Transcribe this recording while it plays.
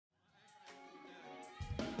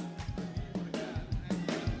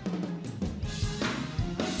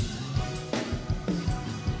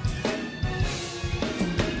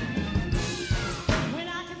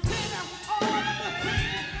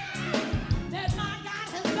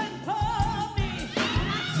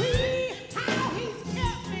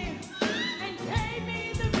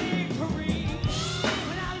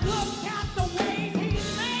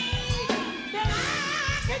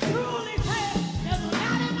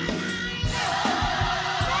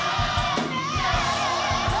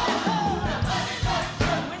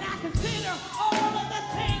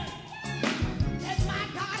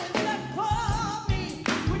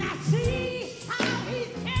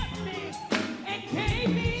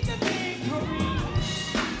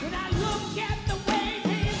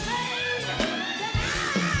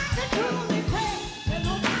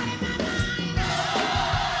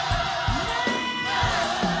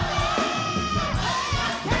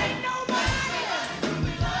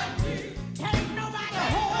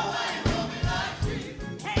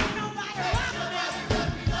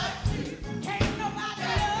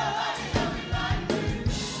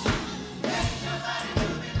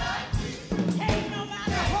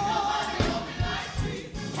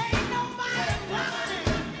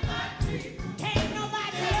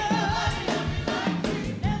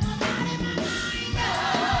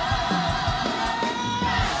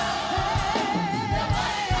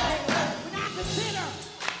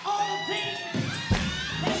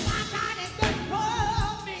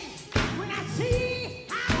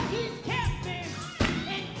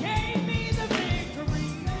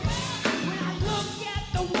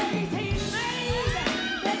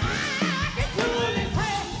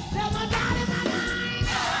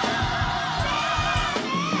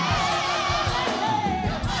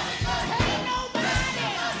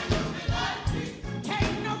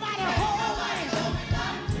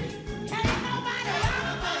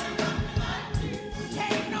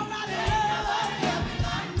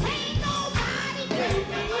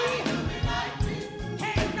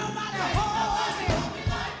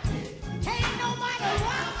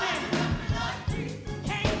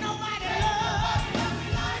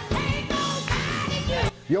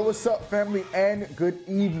Yo, what's up, family, and good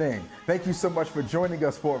evening. Thank you so much for joining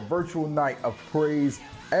us for a virtual night of praise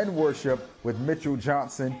and worship with Mitchell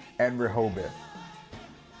Johnson and Rehoboth.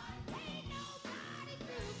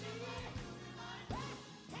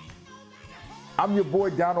 I'm your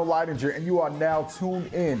boy, Donald Leidinger, and you are now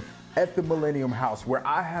tuned in at the Millennium House, where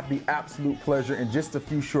I have the absolute pleasure in just a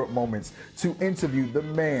few short moments to interview the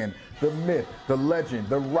man, the myth, the legend,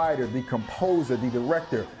 the writer, the composer, the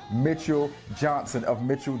director, Mitchell Johnson of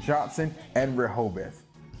Mitchell Johnson and Rehoboth.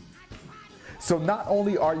 So not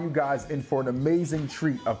only are you guys in for an amazing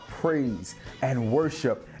treat of praise and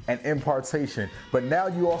worship and impartation, but now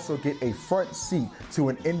you also get a front seat to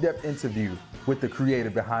an in-depth interview with the creator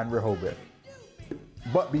behind Rehoboth.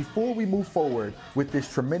 But before we move forward with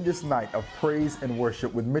this tremendous night of praise and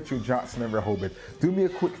worship with Mitchell Johnson and Rehoboth, do me a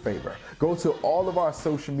quick favor. Go to all of our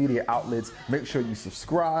social media outlets. Make sure you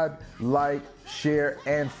subscribe, like, share,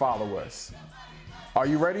 and follow us. Are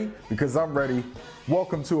you ready? Because I'm ready.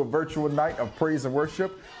 Welcome to a virtual night of praise and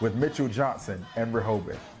worship with Mitchell Johnson and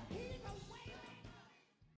Rehoboth.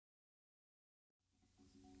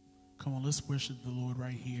 Come on, let's worship the Lord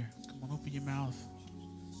right here. Come on, open your mouth.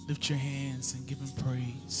 Lift your hands and give him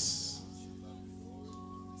praise.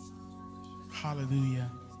 Hallelujah.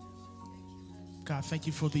 God, thank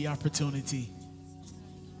you for the opportunity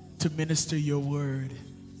to minister your word.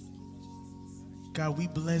 God, we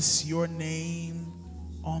bless your name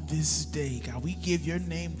on this day. God, we give your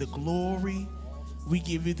name the glory. We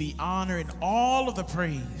give you the honor and all of the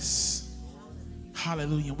praise.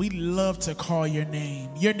 Hallelujah. We love to call your name.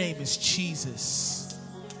 Your name is Jesus.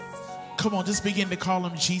 Come on, just begin to call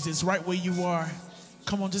him Jesus right where you are.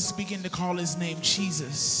 Come on, just begin to call his name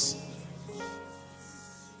Jesus.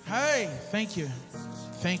 Hey, thank you.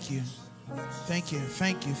 Thank you. Thank you.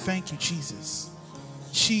 Thank you. Thank you, Jesus.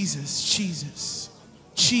 Jesus, Jesus,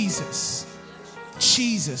 Jesus,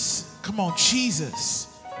 Jesus. Come on,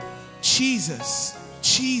 Jesus. Jesus,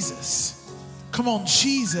 Jesus. Come on,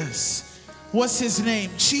 Jesus. What's his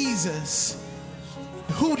name? Jesus.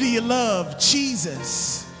 Who do you love?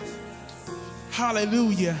 Jesus.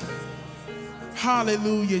 Hallelujah.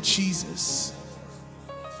 Hallelujah, Jesus.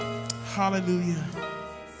 Hallelujah.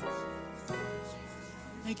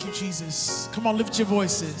 Thank you, Jesus. Come on, lift your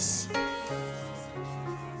voices.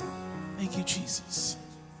 Thank you, Jesus.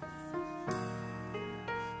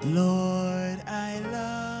 Lord, I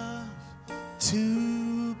love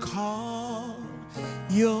to call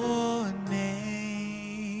your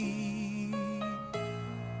name.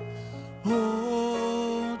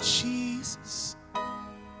 Oh, Jesus,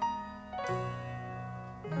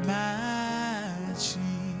 my Jesus.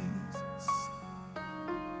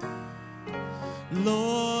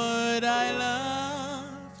 Lord, I love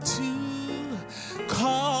to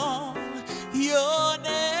call your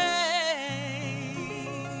name.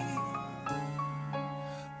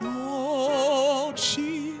 Oh,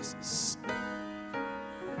 Jesus,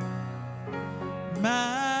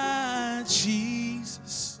 my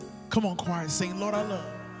Jesus. Come on, choir, sing, Lord, I love.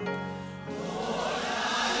 Lord,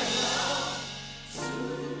 I love to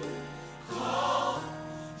call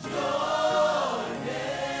your name.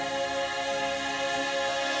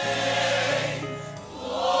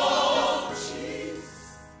 Oh,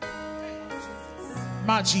 Jesus.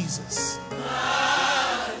 My Jesus.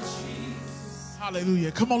 My Jesus.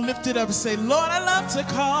 Hallelujah. Come on, lift it up and say, Lord, I love to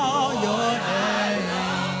call your name.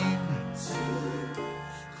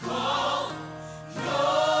 Call your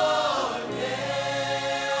name.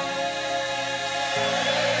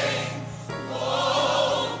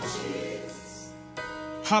 Oh, Jesus.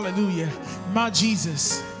 Hallelujah. My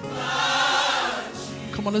Jesus. My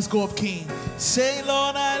Jesus. Come on, let's go up, King. Say,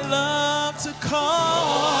 Lord, I love to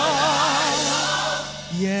call.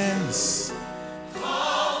 Yes.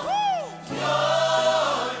 Call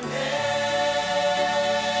your name.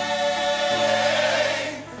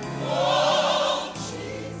 Oh,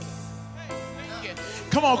 Jesus.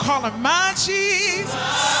 Come on, call him my Jesus.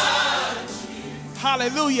 My Jesus.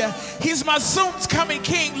 Hallelujah. He's my soon coming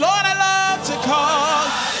King. Lord, I love to call.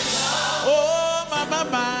 Oh, my, my,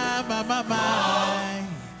 my, my, my, my.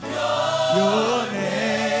 Your name.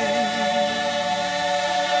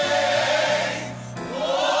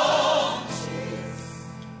 Oh,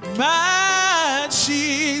 My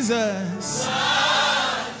Jesus.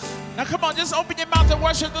 Now come on, just open your mouth and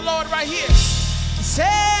worship the Lord right here.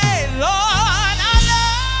 Say, Lord, I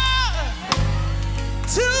love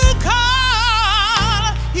to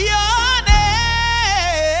call your name.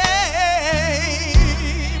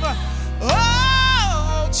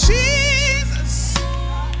 Oh, Jesus.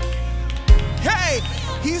 Hey,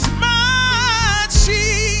 he's my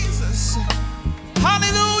Jesus.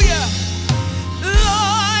 Hallelujah.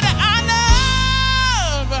 Lord,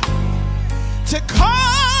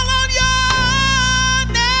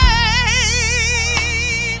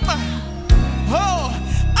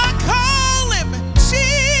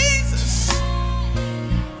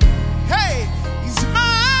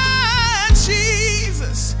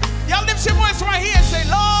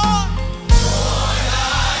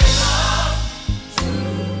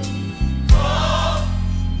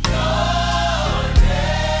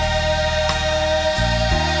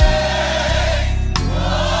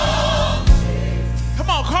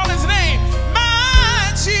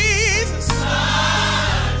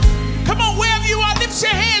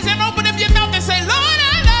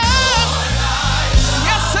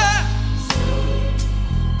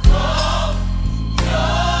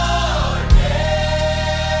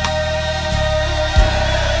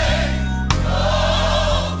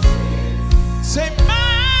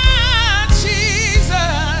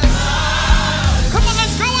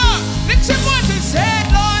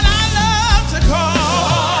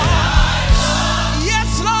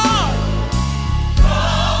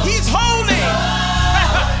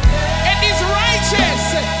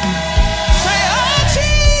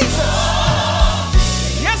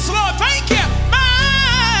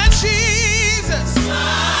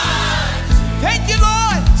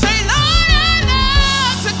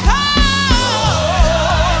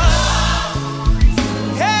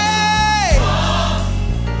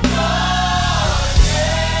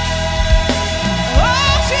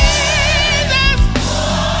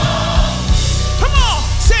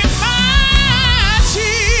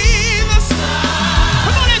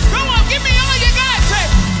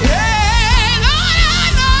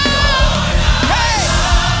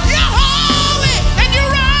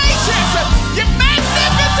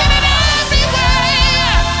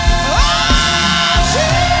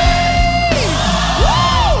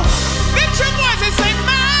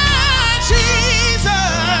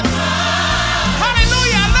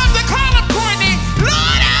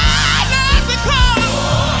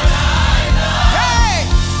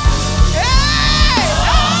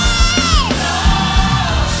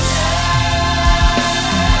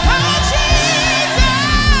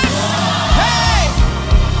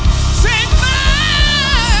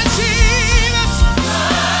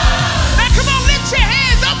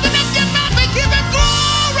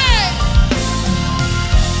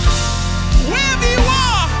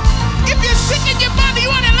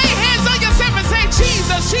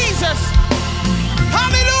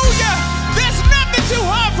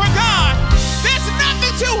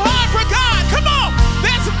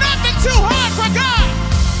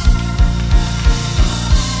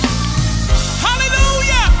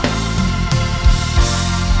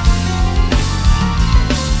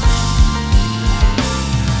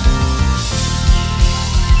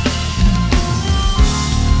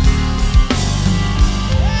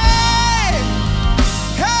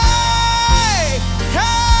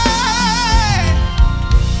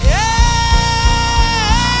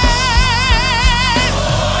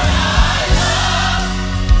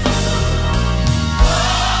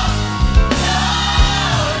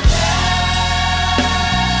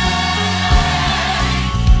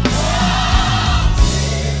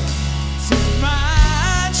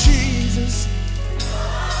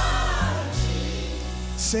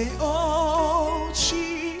 say, oh,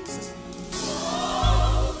 Jesus.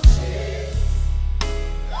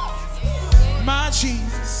 My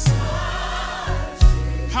Jesus.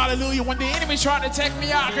 Hallelujah. When the enemy tried to take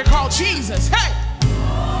me out, I could call Jesus. Hey!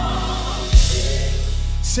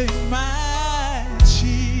 Say, my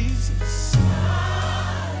Jesus.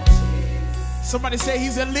 Somebody say,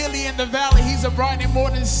 he's a lily in the valley. He's a bright and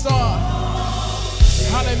morning star.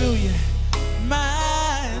 Hallelujah.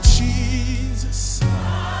 My Jesus.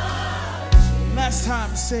 Last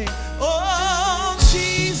time, say, oh,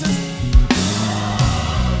 Jesus.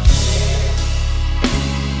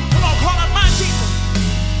 Come on, call him my Jesus.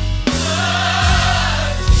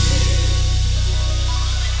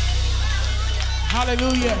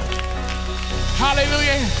 Hallelujah.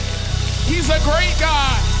 Hallelujah. He's a great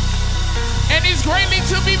God, and he's greatly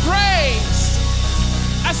to be praised.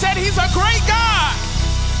 I said he's a great God,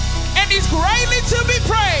 and he's greatly to be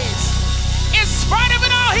praised. In spite of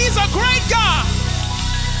it all, he's a great God,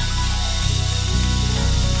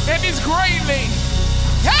 and he's greatly.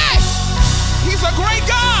 Hey! He's a great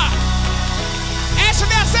God.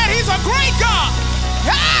 Actually, I said he's a great God.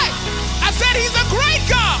 Hey! I said he's a great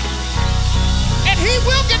God. And he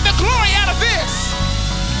will get the glory out of this.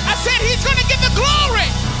 I said he's going to get the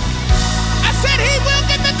glory. I said he will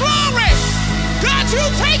get the glory. God, you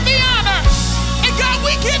take the honor. And God,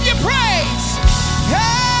 we give you praise.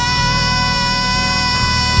 Hey!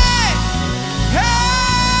 Hey!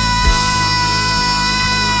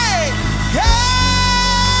 Hey!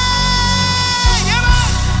 Come on.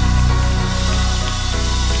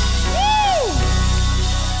 Woo!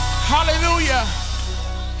 Hallelujah.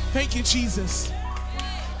 Thank you, Jesus.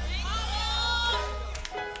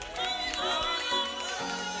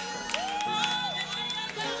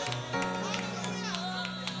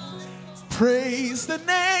 Praise the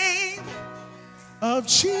name of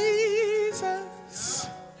Jesus.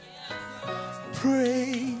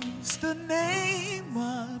 Praise the name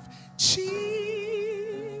of Jesus.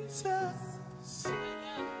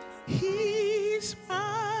 He's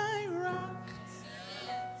my rock,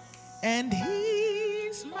 and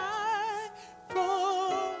he's my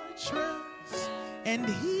fortress, and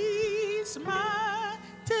he's my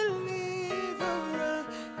deliverer.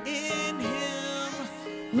 In him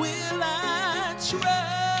will I trust.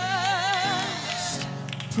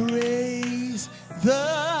 Praise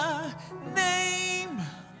the name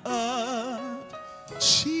of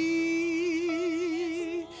Jesus.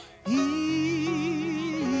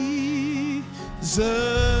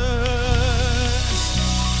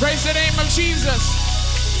 Praise the name of Jesus.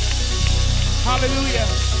 Hallelujah.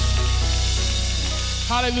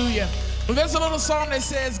 Hallelujah. Well, there's a little song that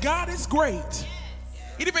says, God is great.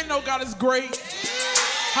 Anybody know God is great?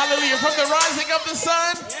 Hallelujah. From the rising of the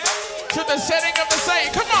sun to the setting of the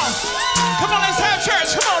same. Come on. Come on, let's have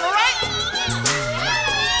church. Come on, all right?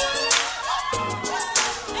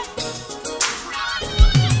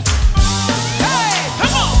 Hey,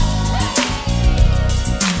 come on.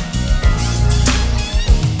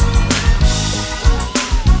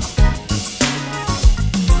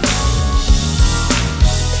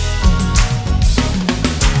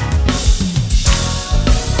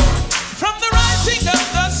 From the rising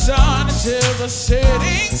of the sun until the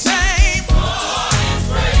setting same. God is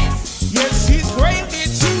great. Yes, he's greatly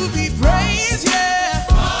to be praised, yeah.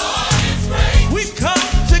 God is great. We've come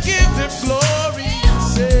to give him glory and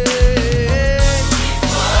say, He's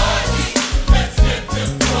worthy. Let's give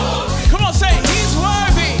him glory. come on, say, he's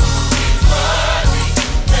worthy. He's worthy.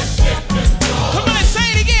 Let's give him glory. Come on and say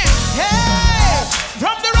it again. Hey,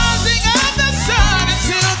 from the rising of the sun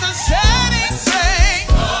until the setting same.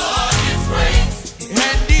 God is great.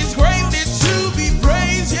 And he's greatly to be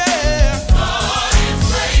praised, yeah.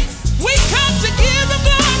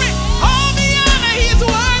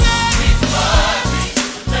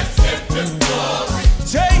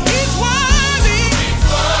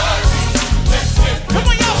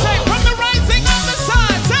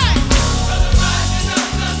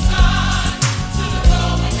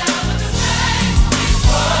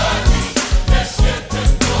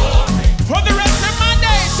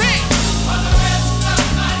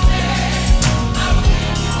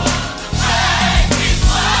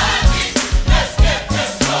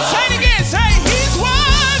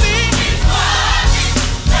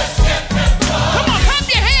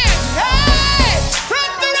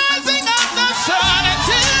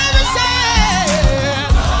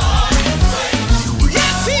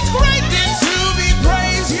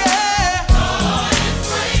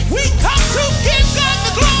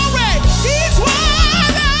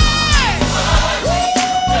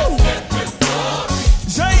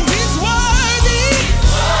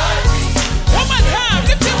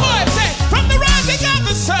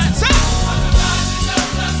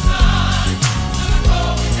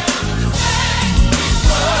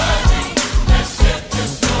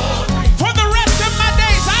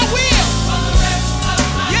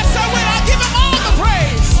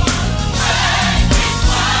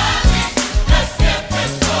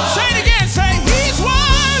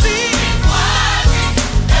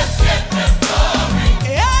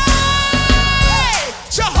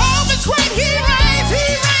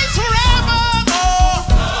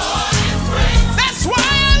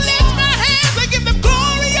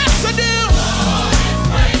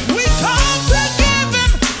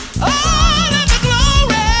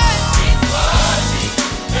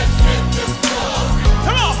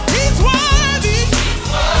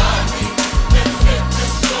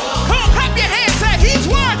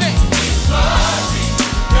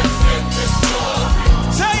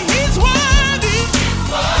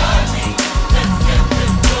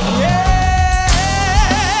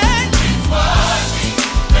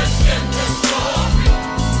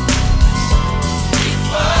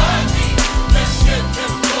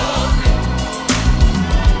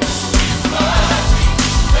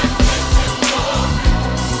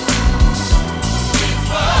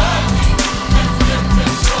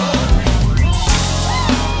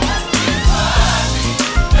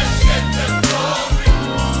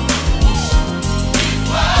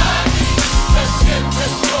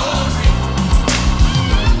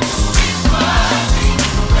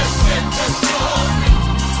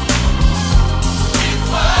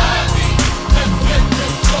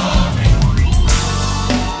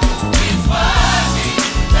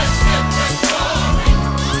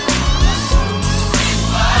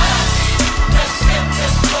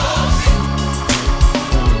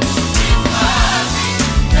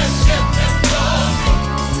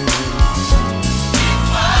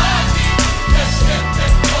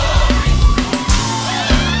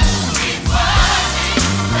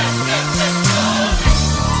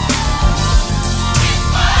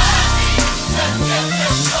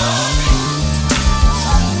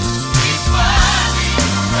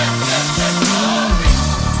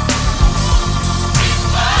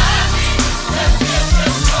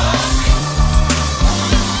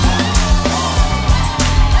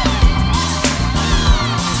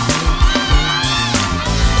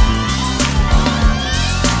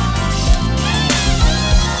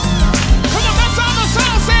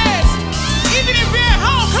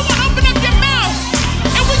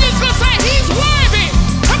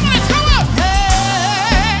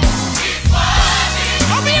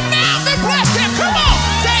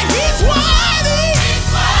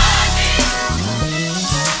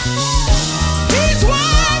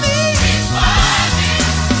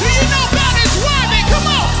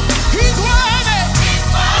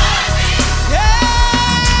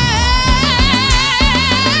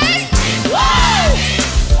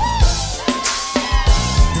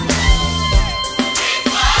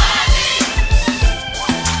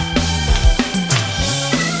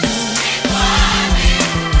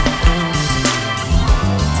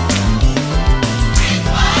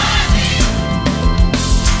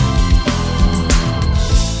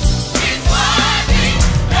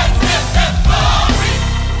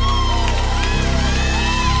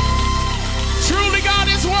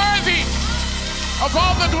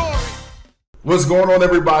 What's going on,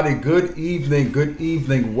 everybody? Good evening. Good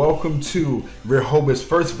evening. Welcome to Rehoboth's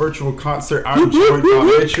first virtual concert. I'm joined by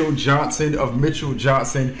Mitchell Johnson of Mitchell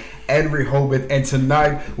Johnson and Rehoboth. And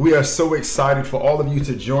tonight, we are so excited for all of you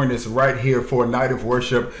to join us right here for a night of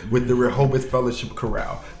worship with the Rehoboth Fellowship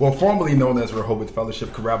Chorale. Well, formerly known as Rehoboth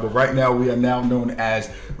Fellowship Chorale, but right now we are now known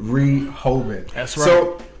as Rehoboth. That's right.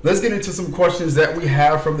 So let's get into some questions that we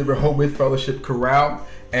have from the Rehoboth Fellowship Chorale.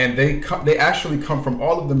 And they actually come from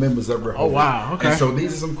all of the members of Rehoboth. Oh, wow. Okay. And so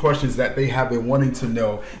these are some questions that they have been wanting to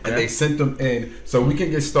know, and they sent them in. So we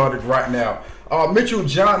can get started right now. Mitchell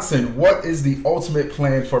Johnson, what is the ultimate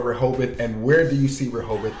plan for Rehoboth, and where do you see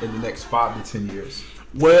Rehoboth in the next 5 to 10 years?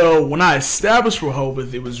 Well, when I established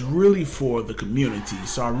Rehoboth, it was really for the community.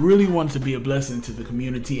 So I really wanted to be a blessing to the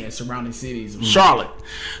community and surrounding cities of Charlotte.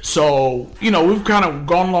 So, we've kind of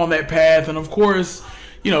gone along that path. And of course,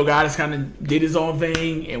 God has kind of did his own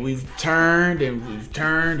thing, and we've turned and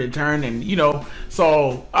turned. And,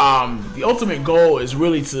 so the ultimate goal is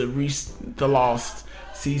really to reach the lost,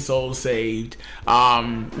 see souls saved.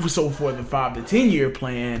 So for the 5 to 10 year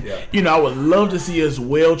plan, I would love to see us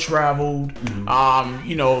well traveled,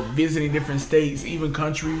 visiting different states, even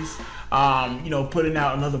countries, putting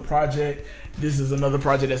out another project. This is another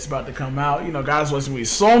project that's about to come out. God's blessing me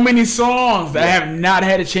so many songs that I have not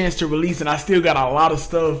had a chance to release, and I still got a lot of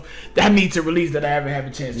stuff that I need to release that I haven't had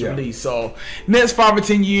a chance to release. So next 5 or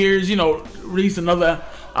 10 years, release another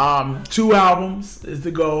 2 albums is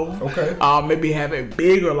the goal. Okay. Maybe have a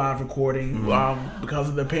bigger live recording because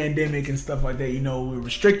of the pandemic and stuff like that. We're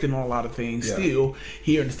restricting on a lot of things still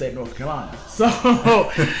here in the state of North Carolina. So,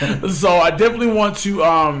 I definitely want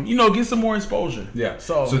to, get some more exposure. Yeah.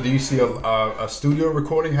 So do you see a studio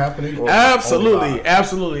recording happening? Or absolutely.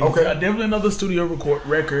 Okay. Definitely another studio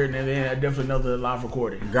record, and then definitely another live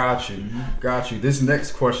recording. Got you. This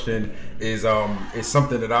next question is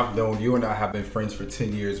something that I've known. You and I have been friends for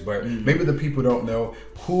 10 years, but maybe the people don't know.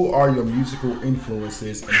 Who are your musical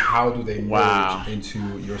influences, and how do they merge into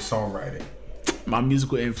your songwriting? My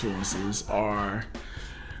musical influences are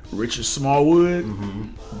Richard Smallwood,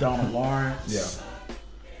 Donald Lawrence,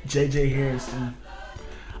 J.J. Harrison.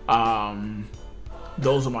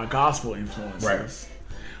 Those are my gospel influences. Right.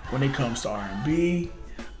 When it comes to R&B,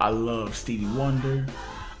 I love Stevie Wonder.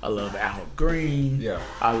 I love Al Green. Yeah.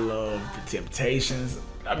 I love The Temptations.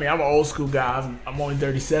 I mean, I'm an old school guy. I'm only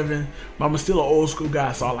 37, but I'm still an old school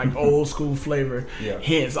guy, so I like old school flavor. Yeah.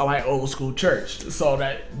 Hence, I like old school church. So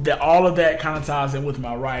that all of that kind of ties in with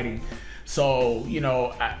my writing. So,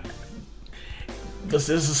 this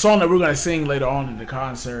is a song that we're going to sing later on in the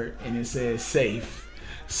concert, and it says Safe.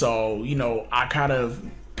 So, I kind of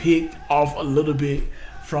picked off a little bit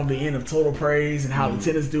from the end of Total Praise and how the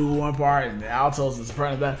tenors do one part and the altos and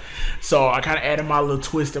sopranos that. So I kind of added my little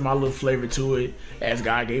twist and my little flavor to it as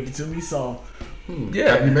God gave it to me. So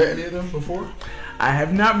yeah. Have you met any of them before? I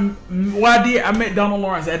have not. Well, I did. I met Donald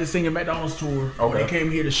Lawrence at the Sing at McDonald's tour when they came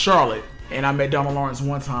here to Charlotte, and I met Donald Lawrence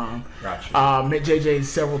one time. Gotcha. Met JJ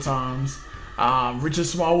several times. Richard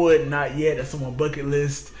Smallwood, not yet. That's on my bucket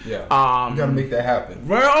list. Yeah. You gotta make that happen.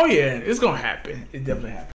 Well, it's gonna happen. It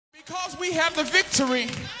definitely happens. Because we have the victory,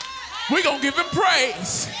 we're going to give him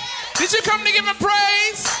praise. Did you come to give him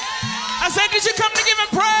praise? I said, did you come to give him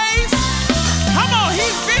praise? Come on,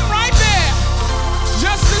 he's been right there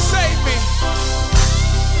just to save me.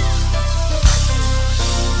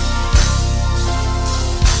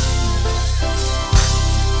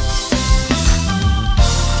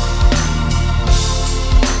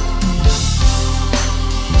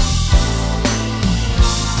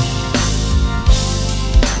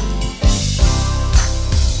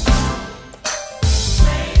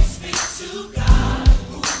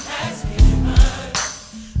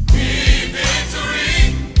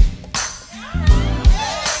 Victory.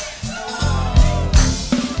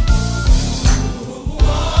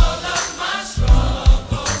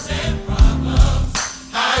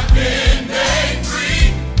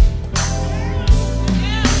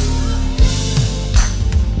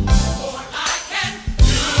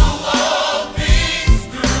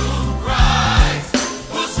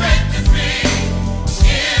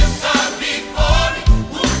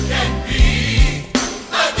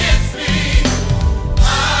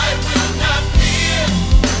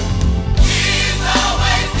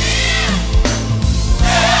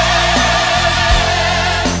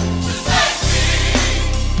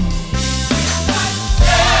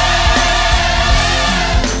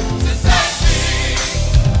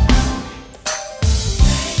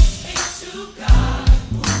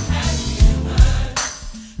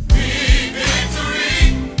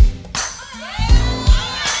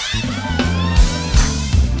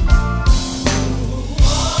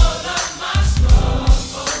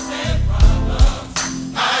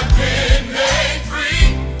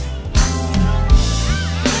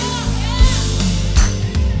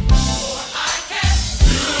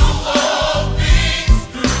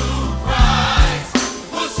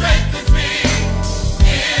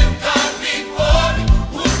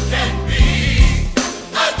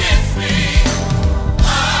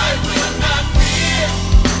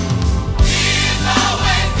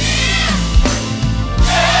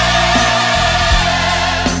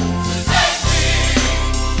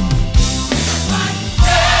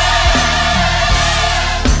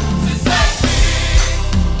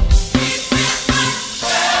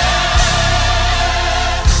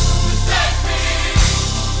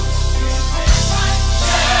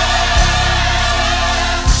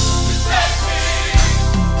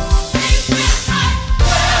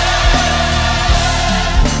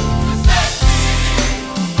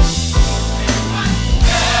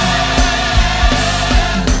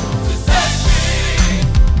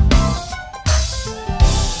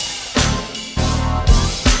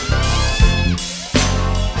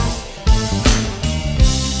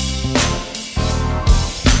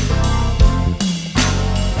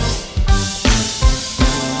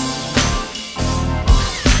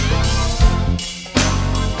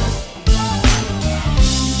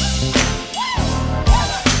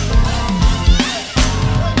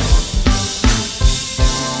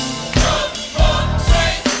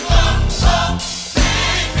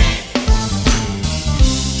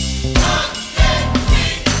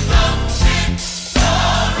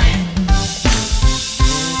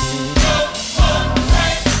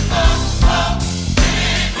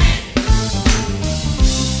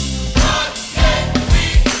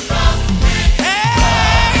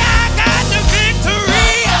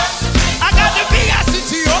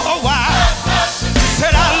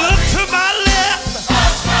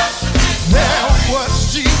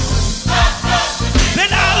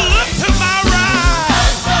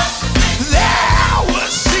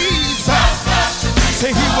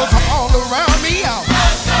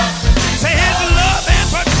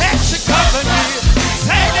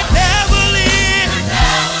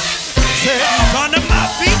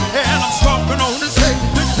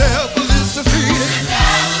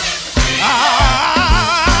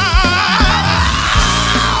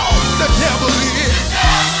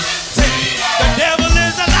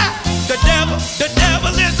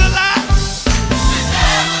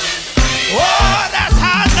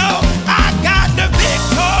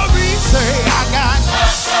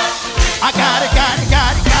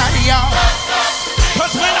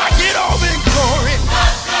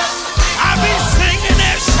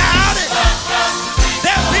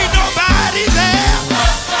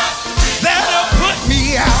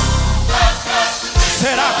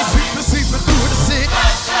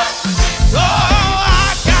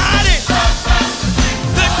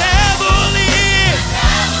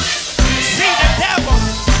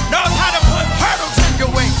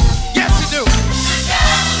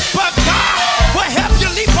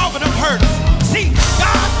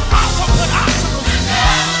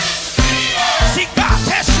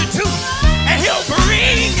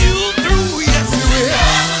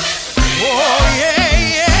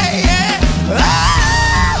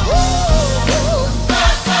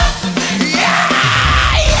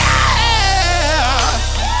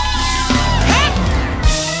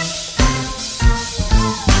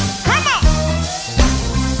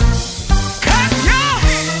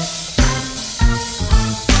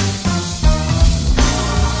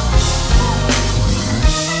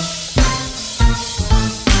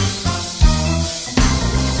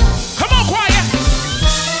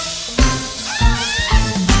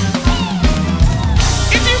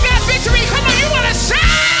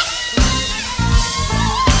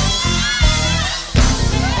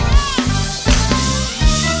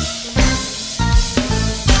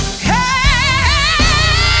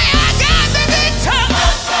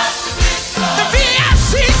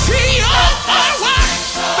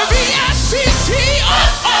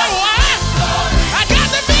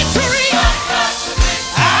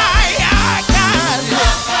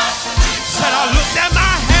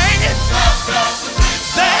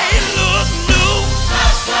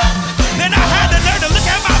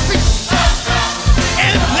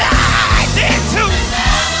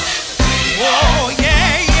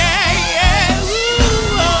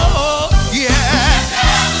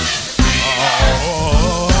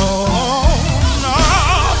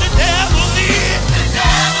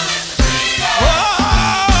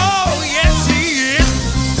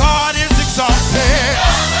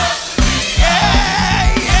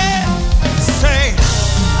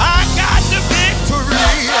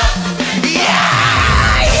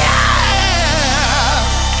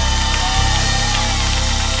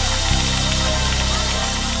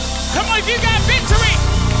 if you got victory.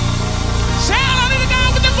 Shout unto the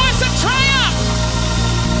God with the voice of triumph.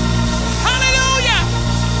 Hallelujah.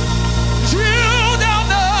 You don't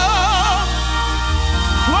know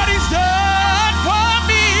what he's done for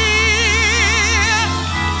me.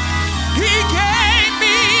 He gave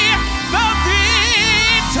me the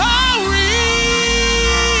victory.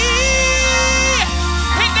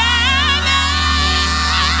 And I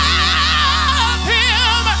love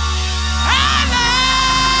him. I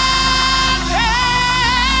love him.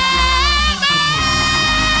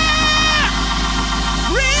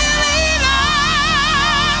 Really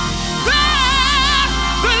love the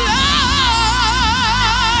Lord.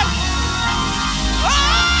 Oh,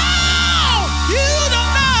 you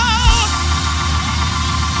don't know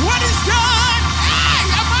what he's done. Hey,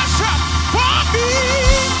 I must for me.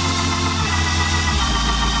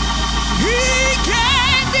 He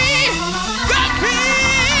gave me the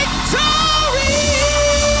victory.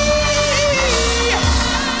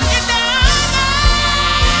 And I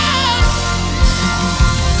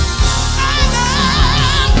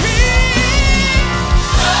love him.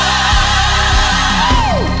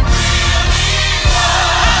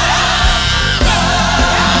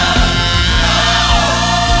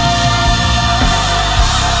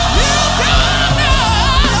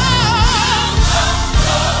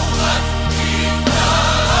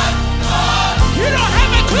 You don't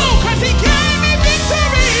have a clue because he gave me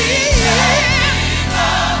victory.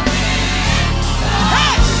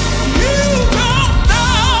 Hey, you don't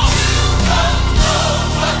know.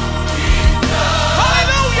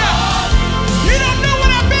 Hallelujah. You don't know what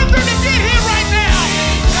I've been through to get here right now.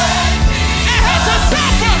 I had to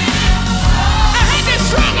suffer. I had to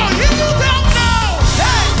struggle. You don't know.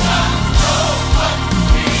 Hey.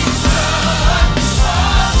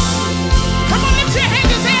 Come on, lift your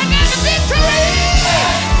hands and say, I got the victory.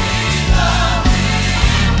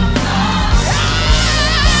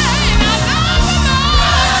 And I love the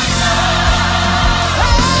Lord.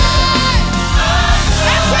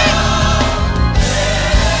 That's it.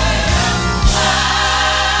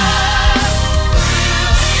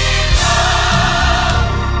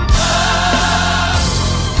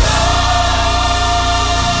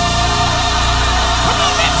 Come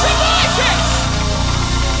on, lift your voices.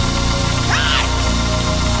 Hey.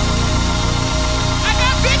 I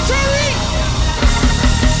got victory.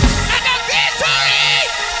 I got victory.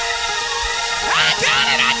 I got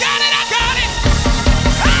it. I got it. I got it.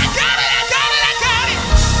 I got it. I got it. I got it.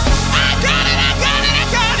 I got it. I got it. I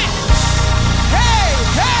got it. Hey,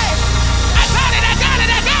 hey. I got it. I got it.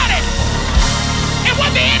 I got it. And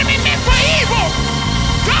what the enemy meant for evil,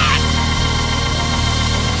 God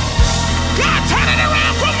turned it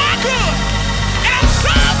around for my good. And I'm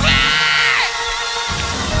so glad.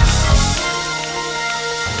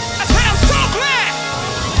 I said I'm so glad.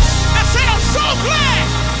 I said I'm so glad.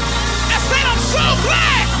 I said I'm so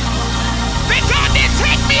glad that God didn't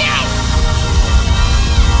take me out.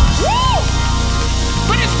 Woo!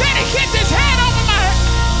 But instead he kept his hand over my life.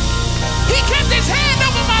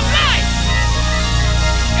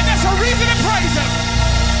 And that's a reason to praise him.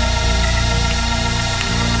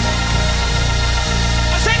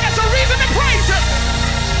 I said that's a reason to praise him.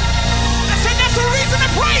 I said that's a reason to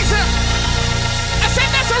praise him. I said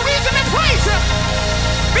that's a reason to praise him.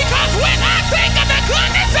 Because when I think of the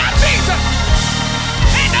goodness of Jesus,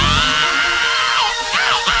 and all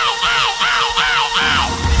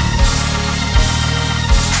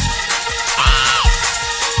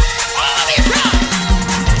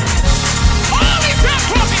he's done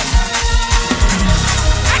for me,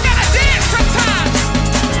 I gotta dance sometimes.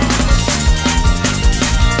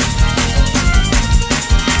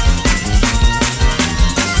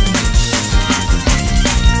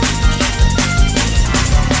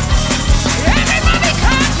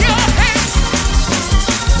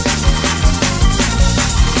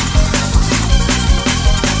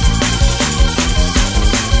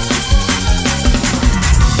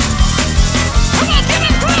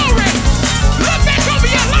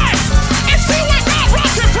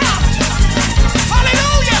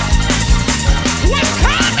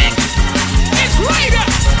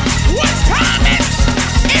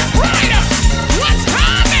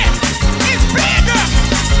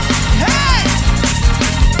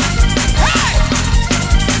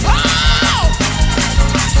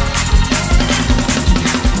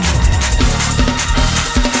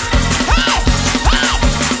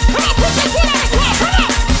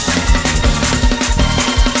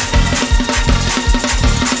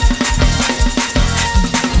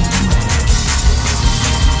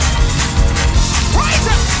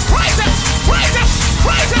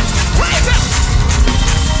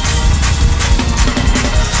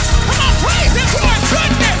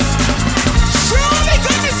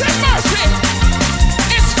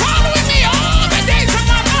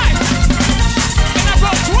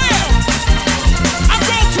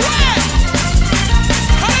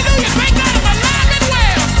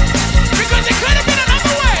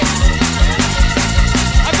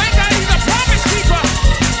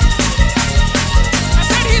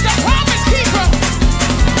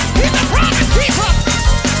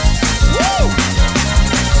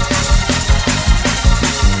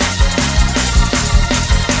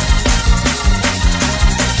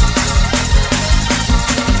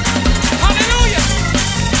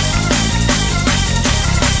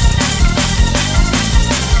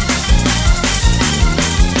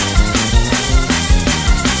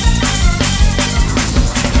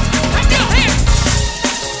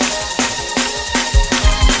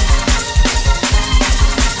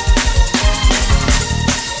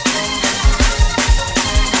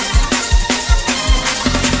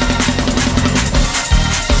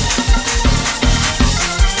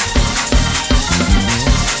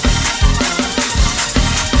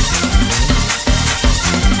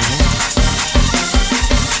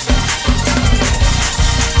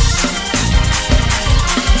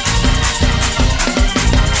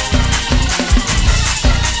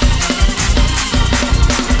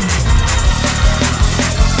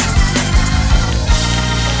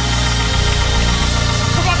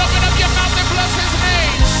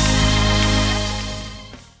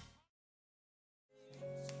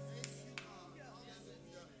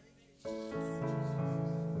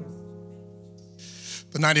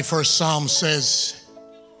 91st Psalm says,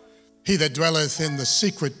 he that dwelleth in the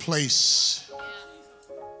secret place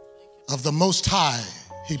of the Most High,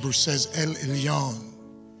 Hebrew says, El Elyon,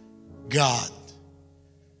 God,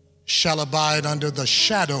 shall abide under the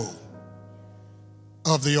shadow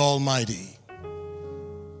of the Almighty.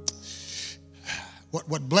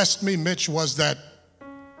 What blessed me, Mitch, was that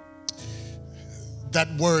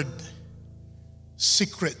word,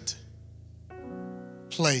 secret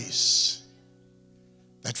place,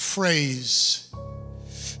 that phrase.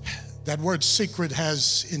 That word secret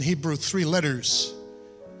has in Hebrew 3 letters,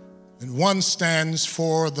 and one stands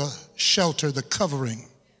for the shelter, the covering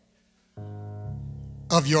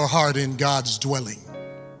of your heart in God's dwelling.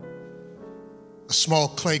 A small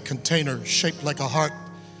clay container shaped like a heart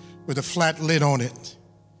with a flat lid on it,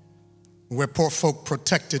 where poor folk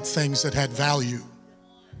protected things that had value.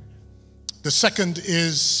 The second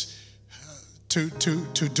is to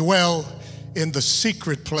dwell in the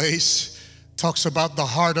secret place. Talks about the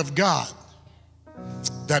heart of God,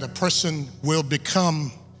 that a person will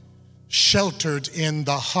become sheltered in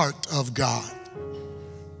the heart of God.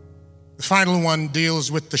 The final one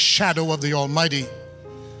deals with the shadow of the Almighty.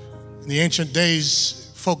 In the ancient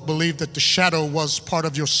days, folk believed that the shadow was part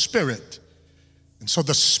of your spirit. And so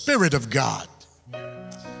the Spirit of God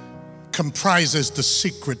comprises the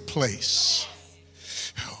secret place.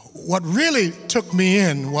 What really took me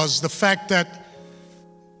in was the fact that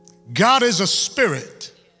God is a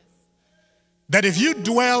spirit, that if you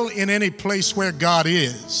dwell in any place where God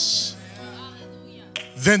is,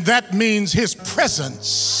 then that means his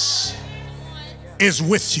presence is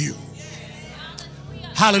with you.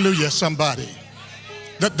 Hallelujah, somebody.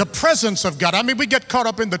 The presence of God. I mean, we get caught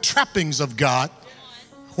up in the trappings of God,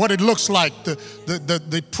 what it looks like,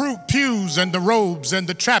 the pews and the robes and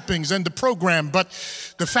the trappings and the program. But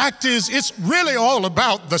the fact is, it's really all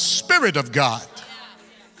about the Spirit of God.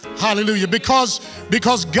 Hallelujah.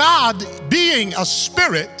 Because God being a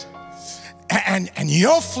spirit and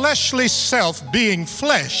your fleshly self being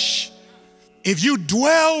flesh, if you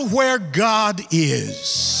dwell where God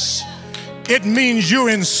is, it means you're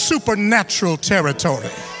in supernatural territory.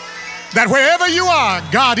 That wherever you are,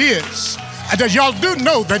 God is. And that y'all do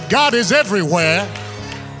know that God is everywhere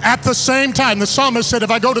at the same time. The psalmist said,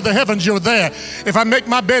 if I go to the heavens, you're there. If I make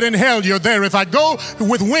my bed in hell, you're there. If I go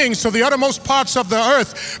with wings to the uttermost parts of the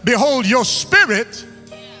earth, behold, your spirit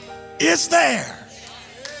is there.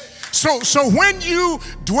 So when you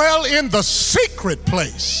dwell in the secret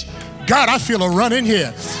place, God, I feel a run in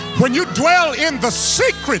here. When you dwell in the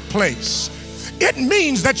secret place, it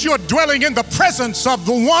means that you're dwelling in the presence of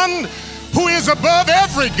the one who is above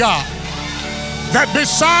every God. That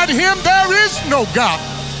beside him there is no God.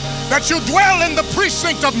 That you dwell in the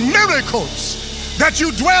precinct of miracles, that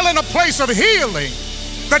you dwell in a place of healing,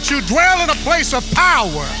 that you dwell in a place of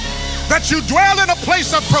power, that you dwell in a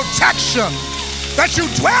place of protection, that you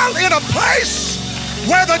dwell in a place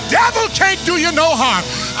where the devil can't do you no harm.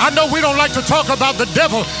 I know we don't like to talk about the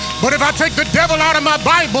devil, but if I take the devil out of my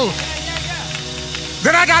Bible,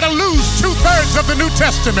 then I got to lose 2/3 of the New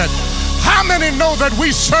Testament. How many know that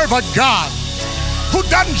we serve a God who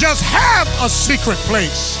doesn't just have a secret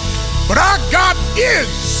place, but our God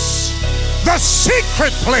is the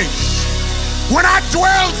secret place. When I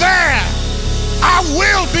dwell there, I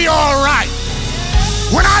will be all right.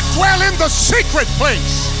 When I dwell in the secret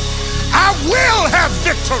place, I will have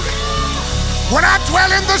victory. When I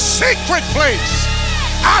dwell in the secret place,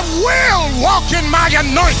 I will walk in my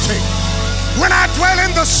anointing. When I dwell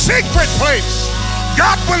in the secret place,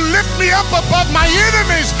 God will lift me up above my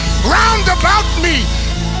enemies round about me.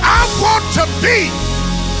 I want to be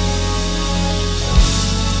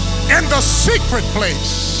in the secret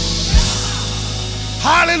place.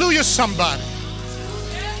 Hallelujah, somebody.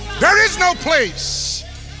 There is no place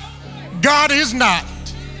God is not.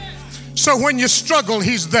 So when you struggle,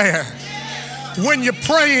 he's there. When you're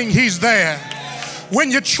praying, he's there.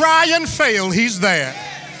 When you try and fail, he's there.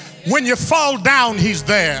 When you fall down, he's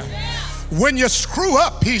there. When you screw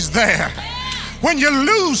up, he's there. When you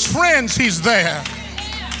lose friends, he's there.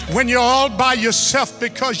 When you're all by yourself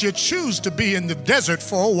because you choose to be in the desert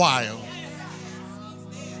for a while.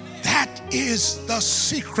 That is the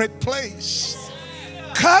secret place.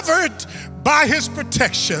 Covered by his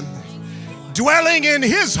protection, dwelling in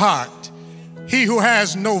his heart. He who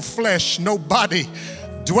has no flesh, no body,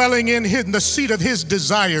 dwelling in the seat of his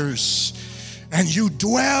desires. And you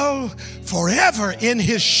dwell forever in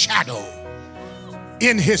his shadow,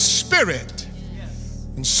 in his spirit.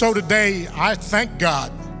 And so today, I thank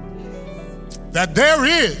God that there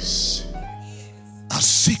is a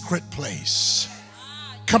secret place.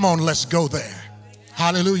 Come on, let's go there.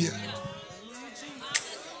 Hallelujah.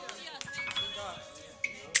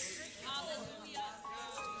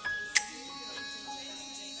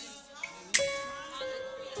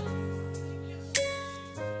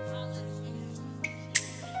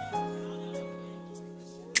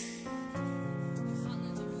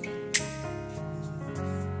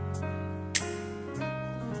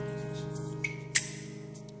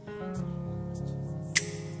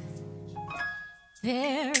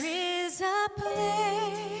 There is a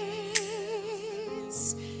place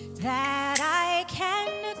that I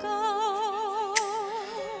can go.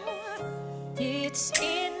 It's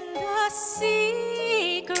in the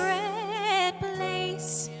secret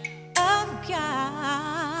place of God.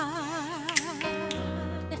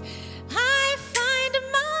 I find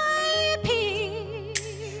my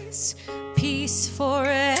peace, peace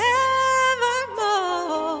forevermore.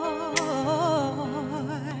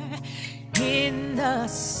 In the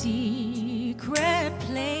secret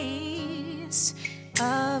place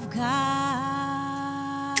of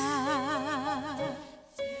God.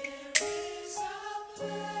 There is a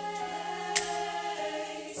place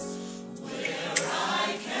where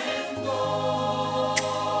I can go.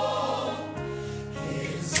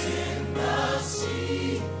 It's in the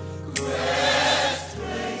secret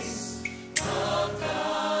place of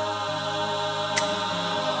God.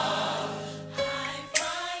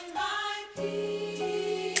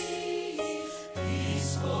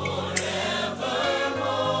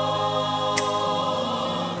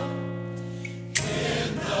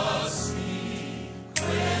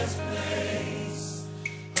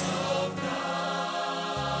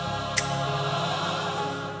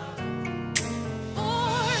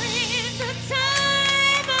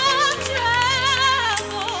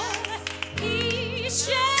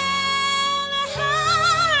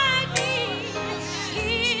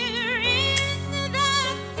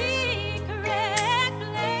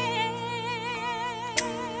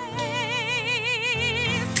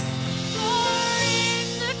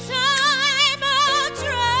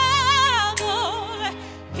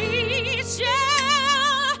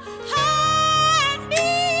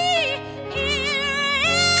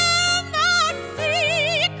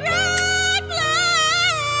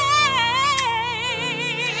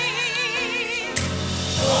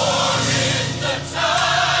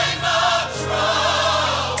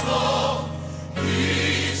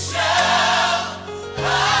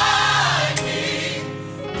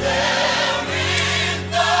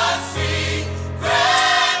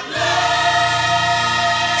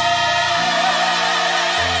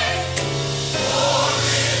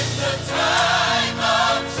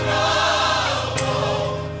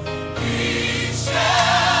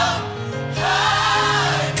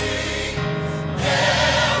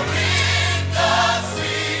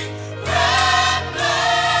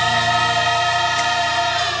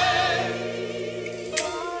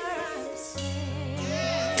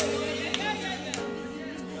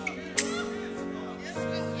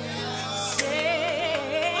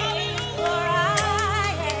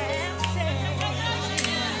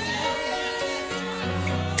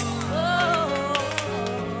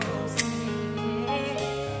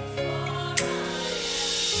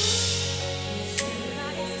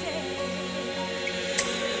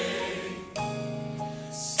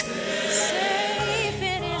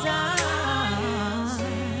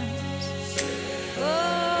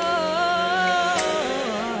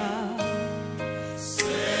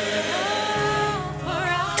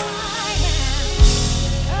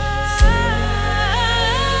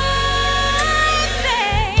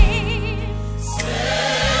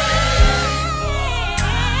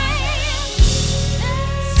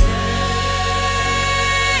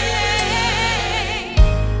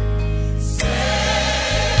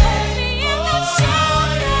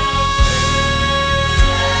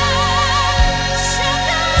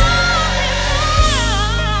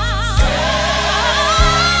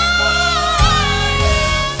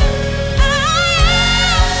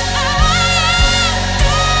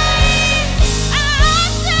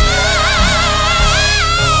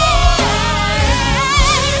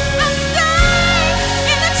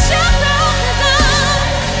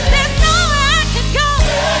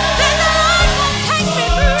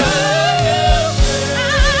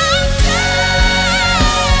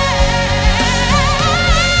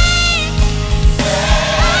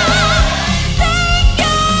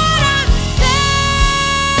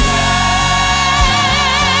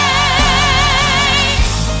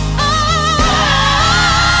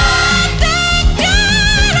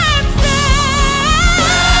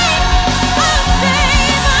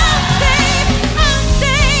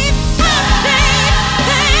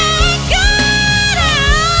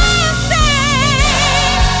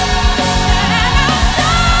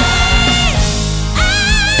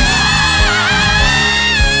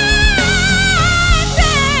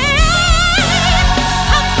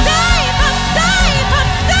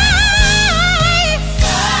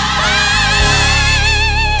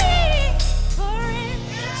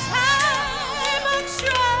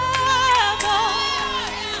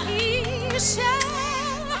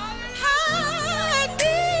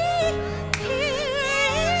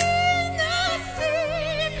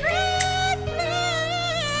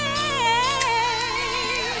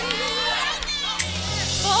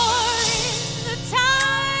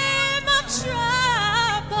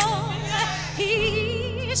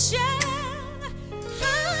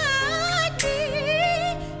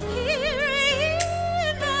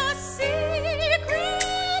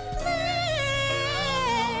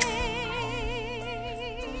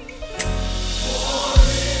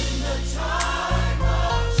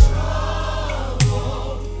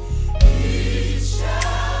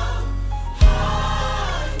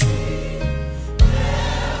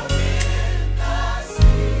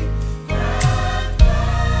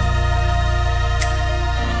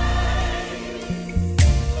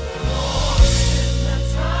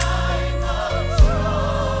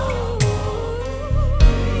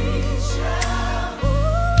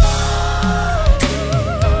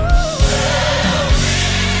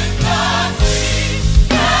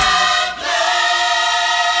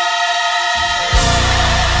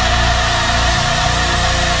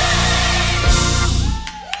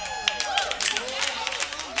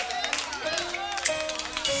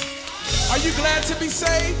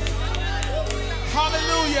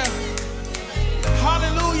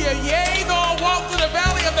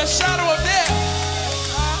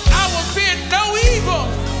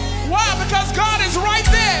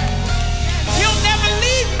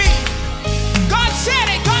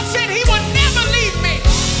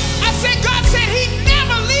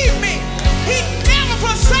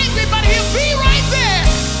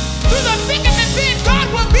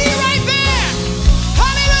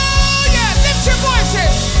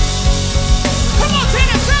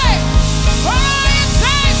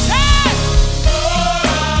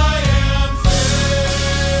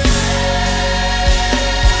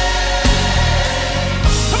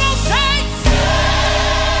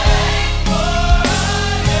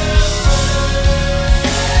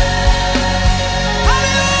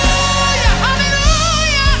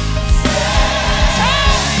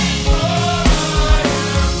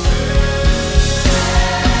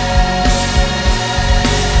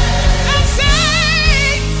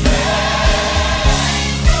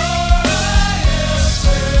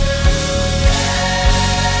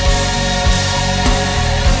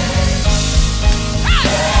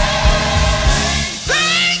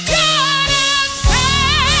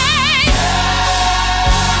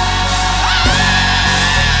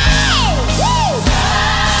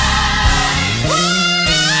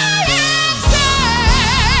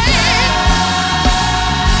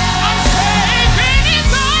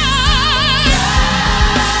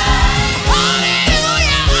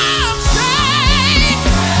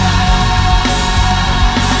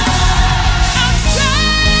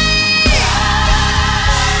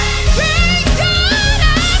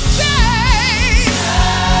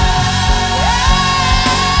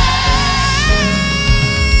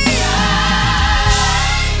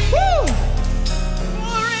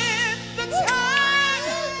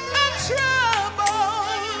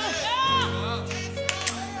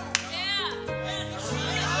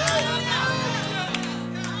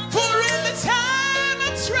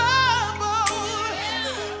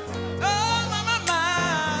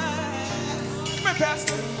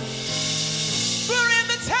 Pastor. For in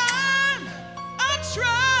the time of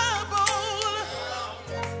trouble,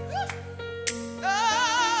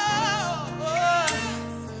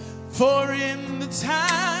 for in the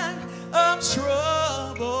time of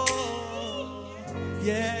trouble,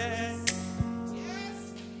 yeah.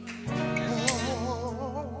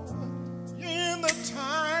 Oh, in the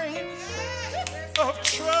time of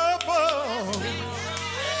trouble,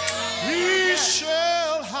 He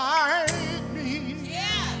shall hide me.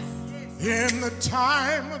 In the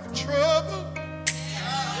time of trouble,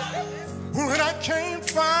 when I can't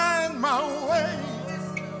find my way.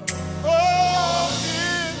 Oh,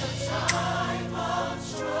 in the time of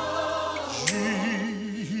trouble,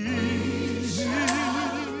 Jesus,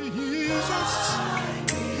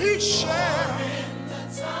 He shall. In the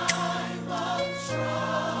time of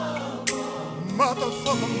trouble, mother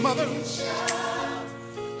for the mothers,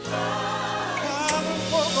 father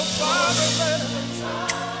for the fatherless.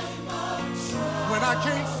 When I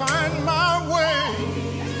can't find my way,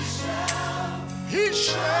 He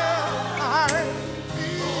shall hide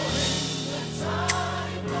me.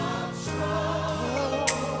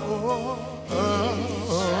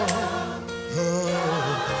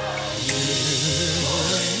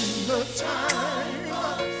 In the time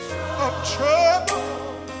of trouble,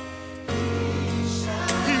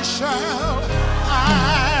 He shall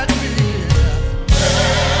hide me.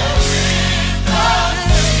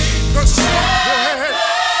 The secret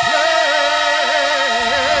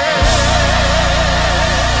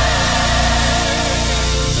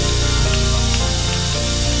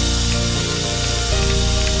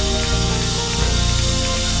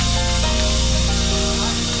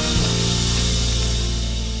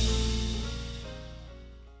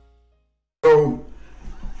So,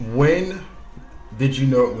 when did you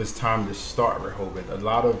know it was time to start Rehoboth? A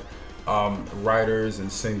lot of writers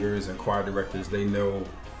and singers and choir directors, they know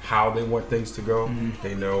how they want things to go.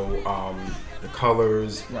 They know the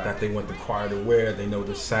colors that they want the choir to wear. They know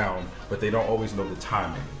the sound, but they don't always know the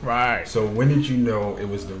timing. Right. So when did you know it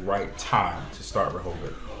was the right time to start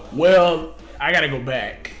Rehoboth? Well, I gotta go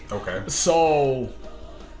back. Okay. So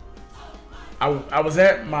I was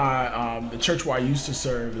at my the church where I used to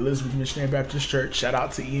serve, Elizabeth Missionary Baptist Church. Shout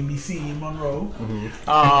out to EMBC in Monroe.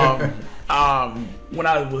 When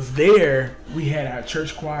I was there, we had our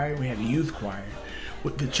church choir, we had the youth choir.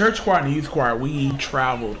 With the church choir and the youth choir, we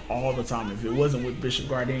traveled all the time. If it wasn't with Bishop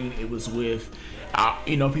Gardine, it was with,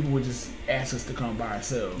 people would just ask us to come by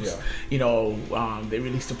ourselves. Yeah. They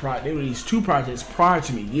released two projects prior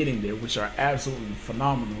to me getting there, which are absolutely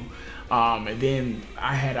phenomenal. And then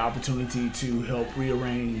I had the opportunity to help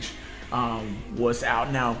rearrange what's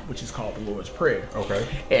out now, which is called the Lord's Prayer. Okay.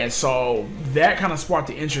 And so that kind of sparked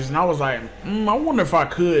the interest, and I was like, I wonder if I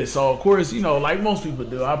could. So of course, like most people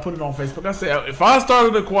do, I put it on Facebook. I said, if I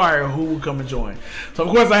started a choir, who would come and join? So of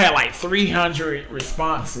course I had like 300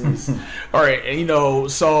 responses. All right, and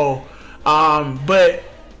but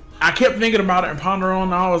I kept thinking about it and pondering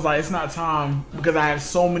on it. I was like, it's not time, because I have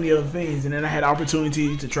so many other things. And then I had the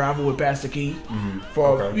opportunity to travel with Pastor Key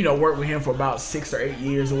for, work with him for about 6 or 8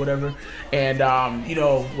 years or whatever. And,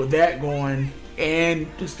 with that going and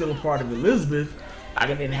just still a part of Elizabeth, I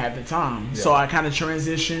didn't have the time. Yeah. So I kind of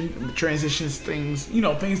transitioned things,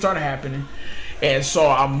 things started happening. And so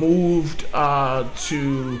I moved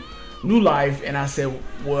to New Life, and I said,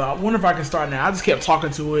 well, I wonder if I can start now. I just kept talking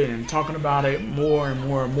to it and talking about it more and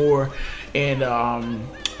more and more. And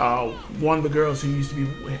one of the girls who used to be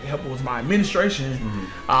helping with my administration,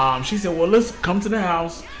 she said, well, let's come to the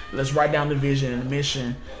house, let's write down the vision and the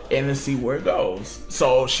mission, and let's see where it goes.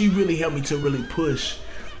 So she really helped me to really push,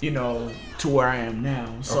 to where I am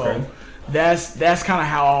now. So that's kind of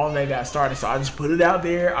how all that got started. So I just put it out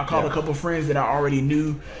there. I called a couple of friends that I already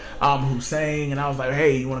knew who sang, and I was like,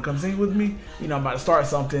 hey, you want to come sing with me? I'm about to start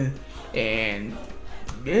something. And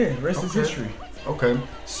yeah, the rest is history. Okay.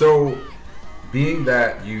 So being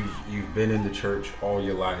that you've been in the church all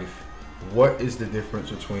your life, what is the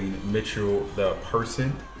difference between Mitchell the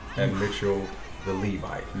person and Mitchell the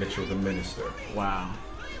Levite, Mitchell the minister? Wow.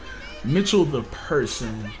 Mitchell the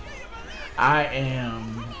person, I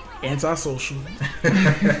am antisocial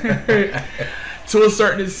to a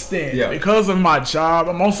certain extent because of my job.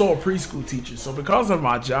 I'm also a preschool teacher, so because of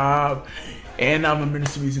my job, and I'm a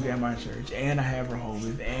minister of music at my church, and I have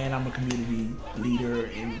Rehoboth, and I'm a community leader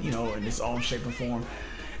in in its own shape and form,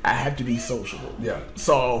 I have to be sociable. Yeah.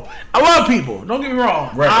 So I love people. Don't get me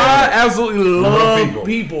wrong. I absolutely love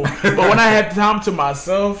people. But when I have time to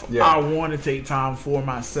myself, I want to take time for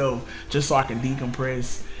myself just so I can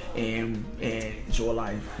decompress and enjoy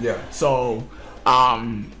life. Yeah. So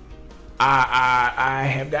I I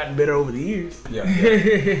have gotten better over the years.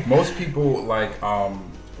 Yeah. Most people like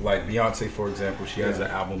Beyonce, for example, she has an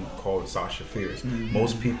album called Sasha Fierce.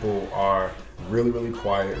 Most people are really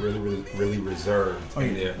quiet, really reserved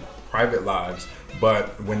in their private lives,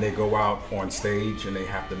 but when they go out on stage and they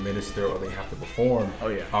have to minister or they have to perform,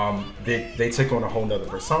 they take on a whole nother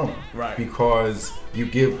persona, right? Because you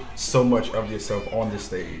give so much of yourself on the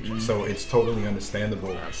stage, so it's totally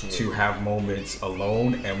understandable to have moments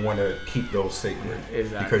alone and want to keep those sacred,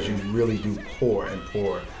 because you really do pour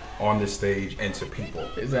on the stage and to people.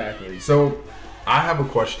 Exactly. So I have a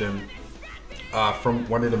question from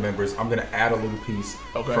one of the members. I'm going to add a little piece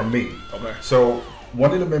from me. Okay. So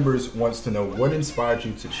one of the members wants to know what inspired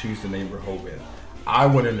you to choose the name Rehoboth. I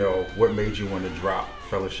want to know what made you want to drop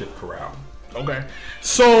Fellowship Chorale. Okay.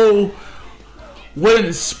 So what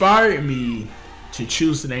inspired me to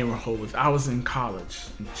choose the name Rehoboth, I was in college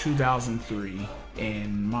in 2003,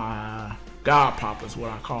 and my godpop is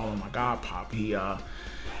what I call him, my godpop.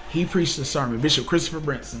 He preached a sermon, Bishop Christopher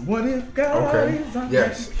Brinson. What if God is on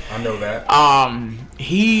Yes, I know that.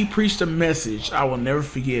 He preached a message. I will never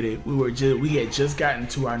forget it. We had just gotten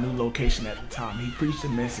to our new location at the time. He preached a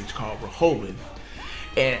message called Rehoboth,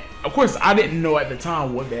 and of course I didn't know at the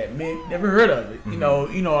time what that meant. Never heard of it. You know,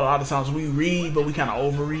 a lot of times we read, but we kind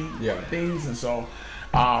of overread things, and so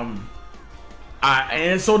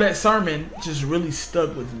so that sermon just really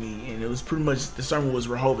stuck with me, and it was pretty much, the sermon was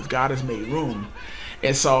Rehoboth, God has made room.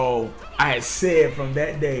 And so I had said from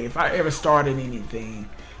that day, if I ever started anything,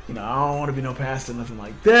 I don't want to be no pastor, nothing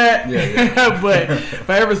like that. But if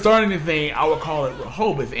I ever started anything, I would call it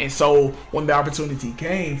Rehoboth. And so when the opportunity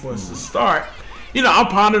came for us to start, I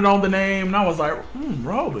pondered on the name, and I was like,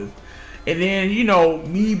 Rehoboth. And then,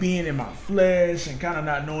 me being in my flesh and kind of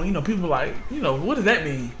not knowing, people like, what does that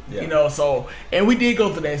mean? So, and we did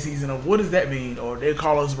go through that season of what does that mean? Or they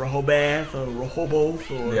call us Rehoboth or Rehoboth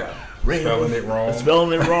or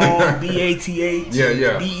spelling it wrong. B-A-T-H,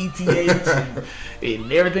 B-E-T-H,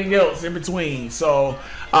 and everything else in between. So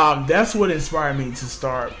that's what inspired me to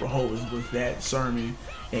start Rehoboth, with that sermon.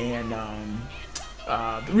 And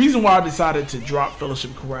the reason why I decided to drop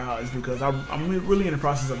Fellowship Chorale is because I'm really in the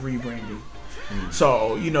process of rebranding.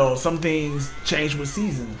 So, some things change with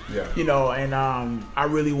season, and I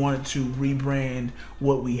really wanted to rebrand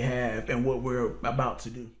what we have and what we're about to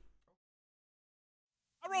do.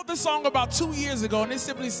 I wrote this song about 2 years ago, and it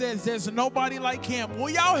simply says, there's nobody like him.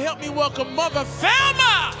 Will y'all help me welcome Mother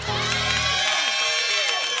Thelma?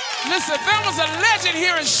 Listen, Thelma's a legend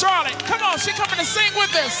here in Charlotte. Come on, she coming to sing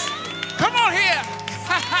with us. Come on here.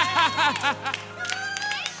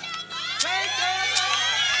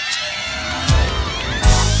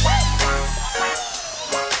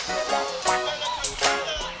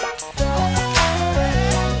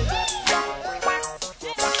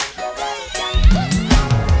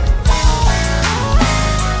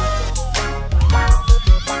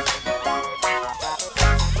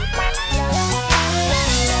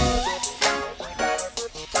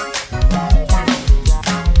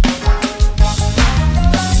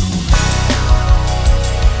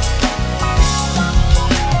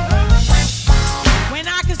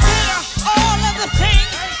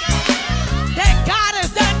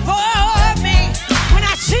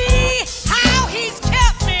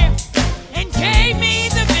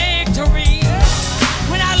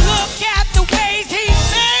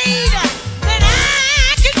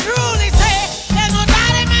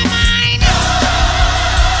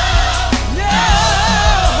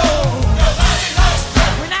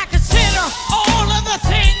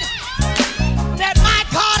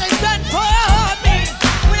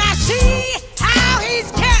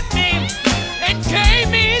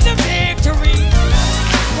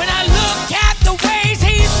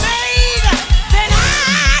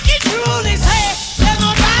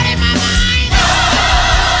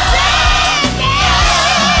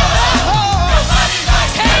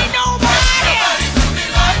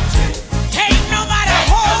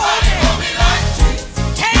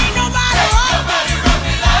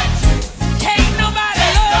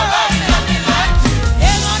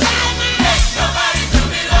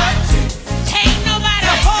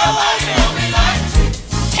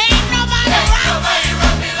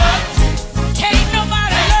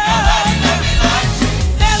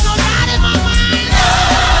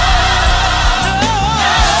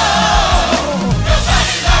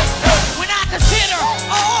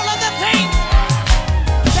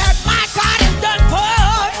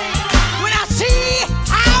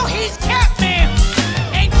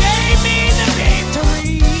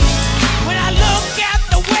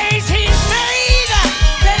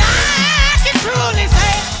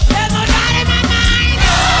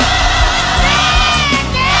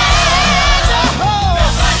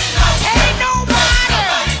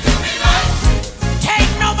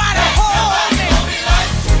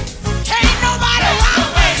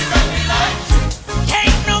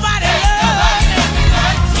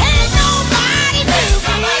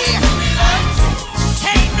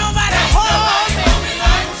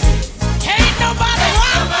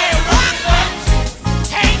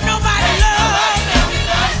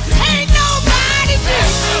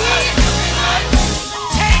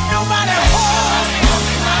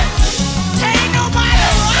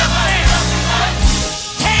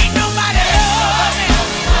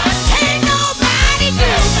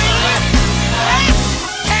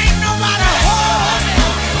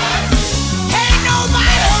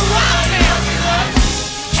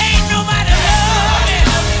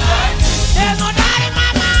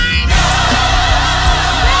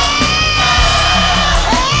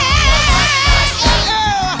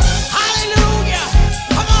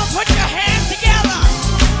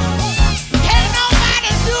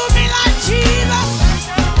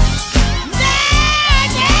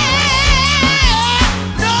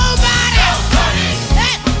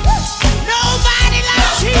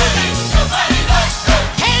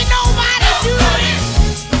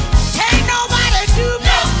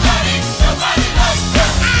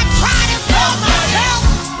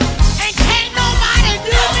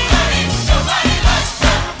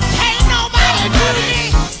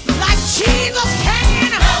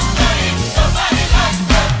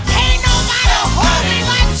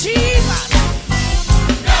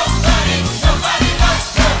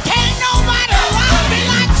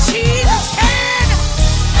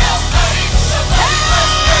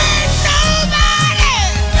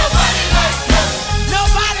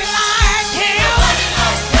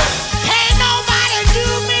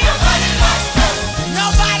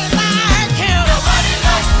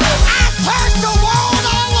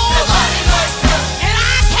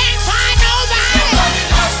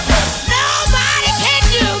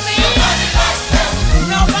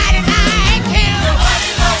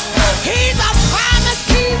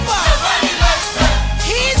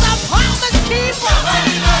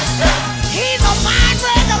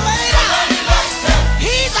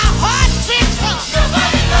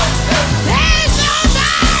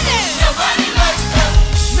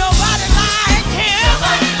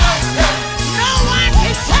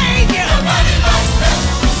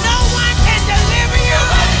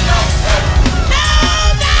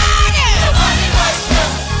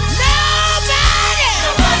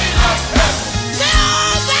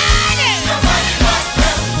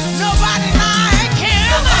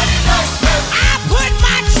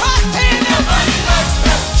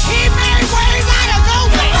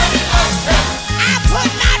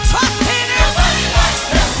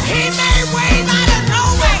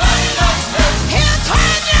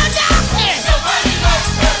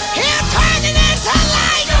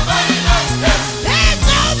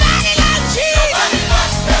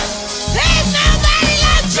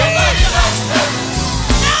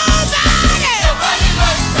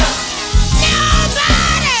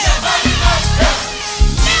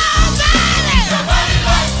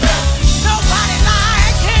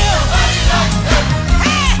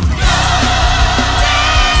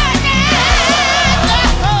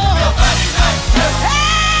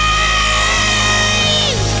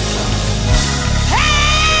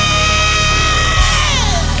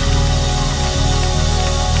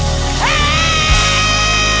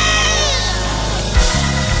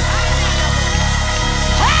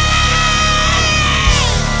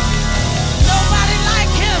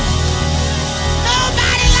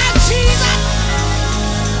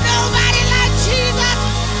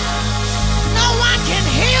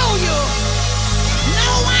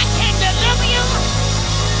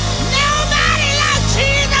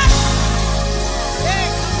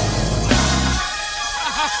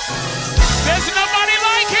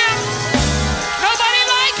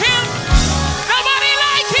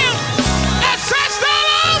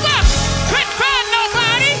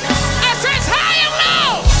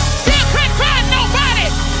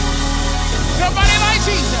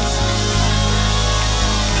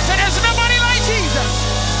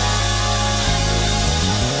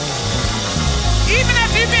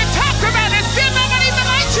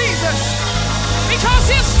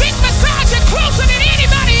 closer than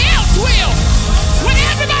anybody else will. When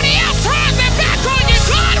everybody else turns their back on you,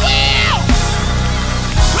 God will.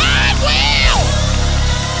 God will.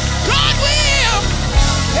 God will.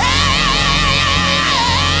 Hey!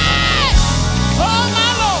 Oh, my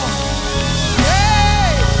Lord.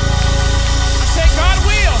 Hey! I say God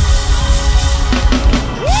will.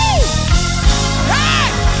 Woo! Hey!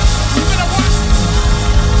 You better watch.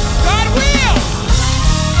 God will.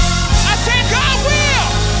 I said God will.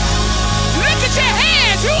 Look at your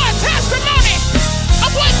hands. You are a testimony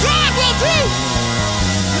of what God will do.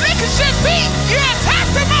 Look at your feet. You're a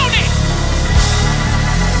testimony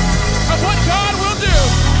of what God will do.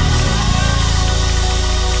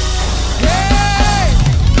 Yay!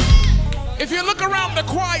 If you look around the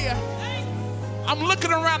choir, I'm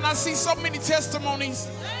looking around and I see so many testimonies.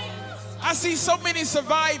 I see so many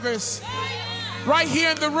survivors right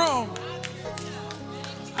here in the room.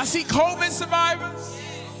 I see COVID survivors.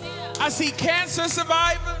 I see cancer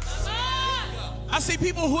survivors. I see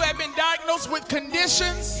people who have been diagnosed with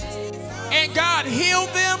conditions and God healed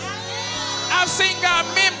them. I've seen God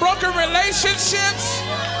mend broken relationships.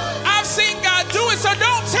 I've seen God do it. So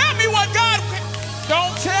don't tell me what God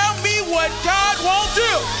won't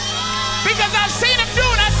do. Because I've seen him do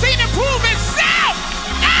it. I've seen him prove himself.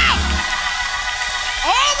 Now,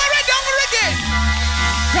 over and over again.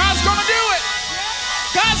 God's gonna do it.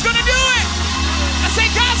 God's gonna do it. I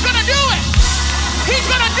say God's gonna do it. He's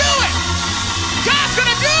gonna do it. God's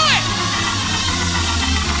gonna do it.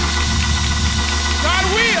 God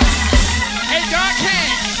will and God can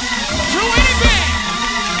do anything.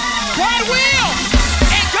 God will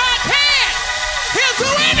and God can. He'll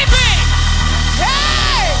do anything.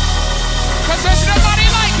 Hey! Because there's nobody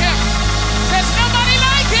like him. There's nobody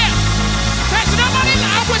like him. There's nobody like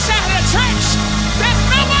him. I wish I had a church. There's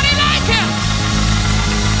nobody like him.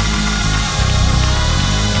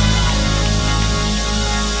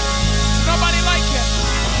 Nobody like him.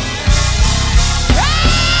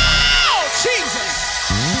 Oh, Jesus.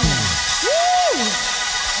 Woo.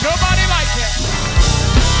 Nobody like him.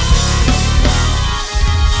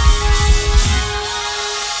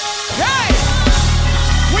 Hey,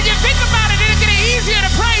 when you think about it, it'll get easier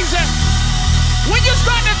to praise him. When you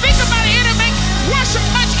start to think about it, it'll make worship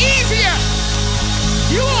much easier.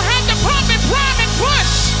 You won't have to pump and prime and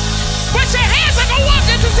push, but your hands are going to walk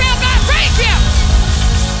into tell God, thank you.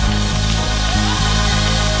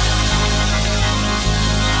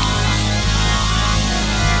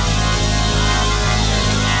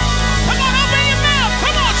 Come on, open your mouth.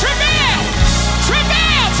 Come on, travail.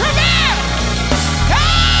 Travail, travail.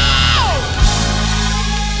 Oh!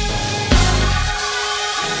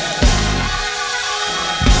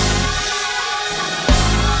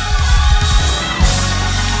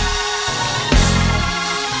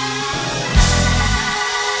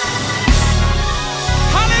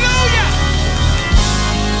 Hallelujah.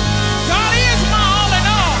 God is my all in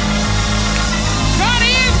all. God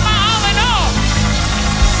is my all in all.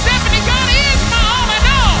 Stephanie, God is my all in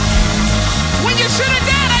all. When you should have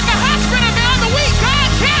died at the hospital the other week, God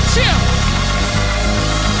kept you.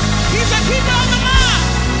 He's a keeper of the mind.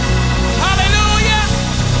 Hallelujah.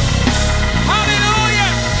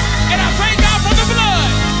 Hallelujah. And I thank God for the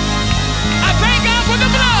blood. I thank God for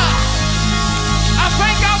the blood. I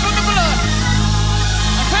thank God for the blood.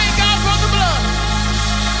 I thank God for the blood.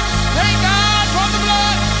 Thank God for the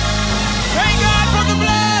blood. Thank God for the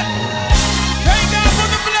blood. Thank God for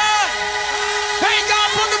the blood. Thank God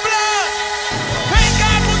for the blood. Thank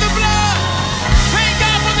God for the blood. Thank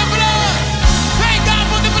God for the blood. Thank God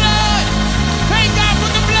for the blood. Thank God for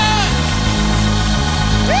the blood.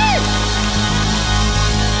 Woo!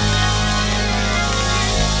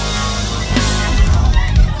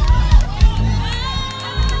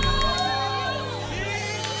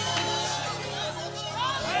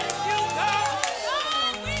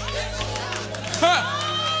 Huh.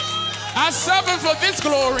 I suffer for this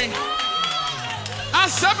glory. I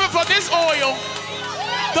suffer for this oil.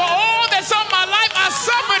 The oil that's on my life, I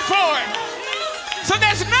suffered for it. So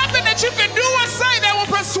there's nothing that you can do or say that will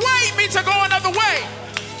persuade me to go another way.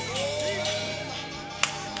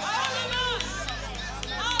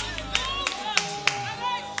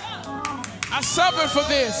 I suffered for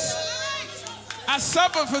this. I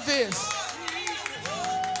suffered for this.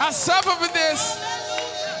 I suffered for this.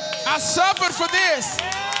 I suffered for this.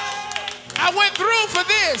 I went through for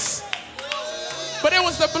this. But it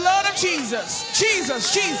was the blood of Jesus.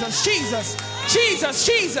 Jesus, Jesus, Jesus, Jesus,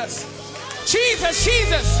 Jesus, Jesus,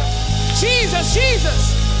 Jesus, Jesus,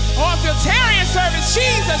 Jesus. Or if you're Tarian service,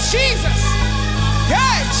 Jesus, Jesus.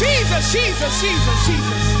 Hey, Jesus, Jesus, Jesus,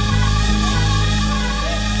 Jesus.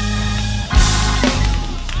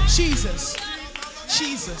 Jesus.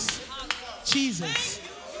 Jesus. Jesus.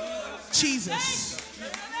 Jesus.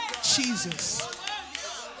 Jesus.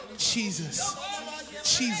 Jesus.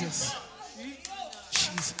 Jesus.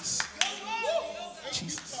 Jesus.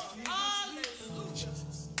 Jesus.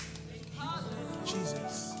 Jesus.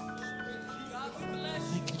 Jesus.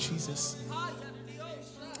 Thank you, Jesus.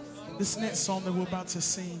 This next song that we're about to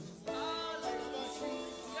sing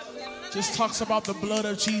just talks about the blood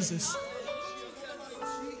of Jesus.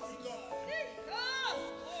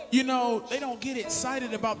 You know, they don't get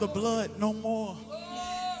excited about the blood no more.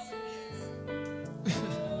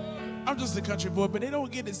 I'm just a country boy, but they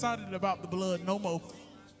don't get excited about the blood no more.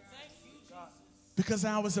 Because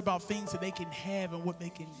now it's about things that they can have and what they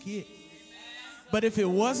can get. But if it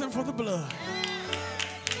wasn't for the blood,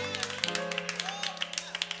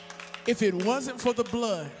 if it wasn't for the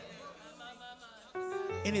blood,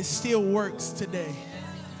 and it still works today,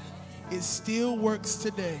 it still works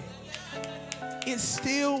today. It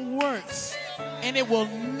still works, and it will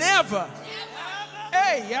never,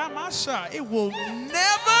 hey, yeah, my shot, it will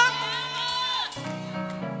never,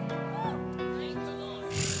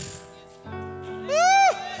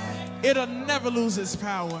 it'll never lose its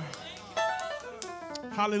power.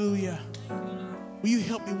 Hallelujah. Will you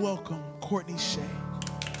help me welcome Courtney Shea?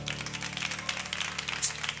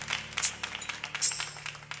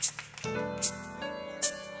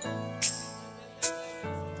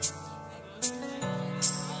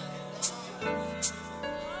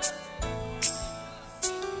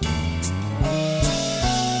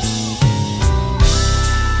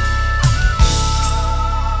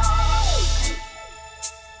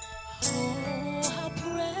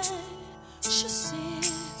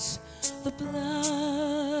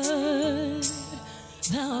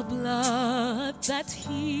 That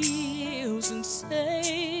heals and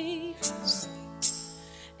saves.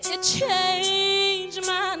 It changed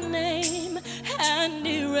my name and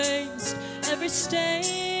erased every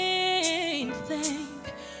stain.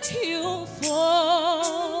 Thank you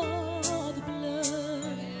for the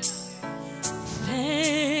blood.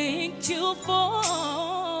 Thank you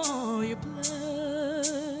for your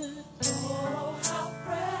blood. Oh, how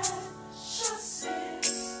precious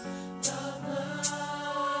is the blood.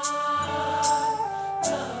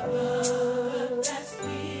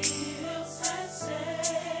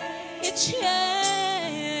 Change,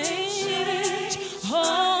 oh,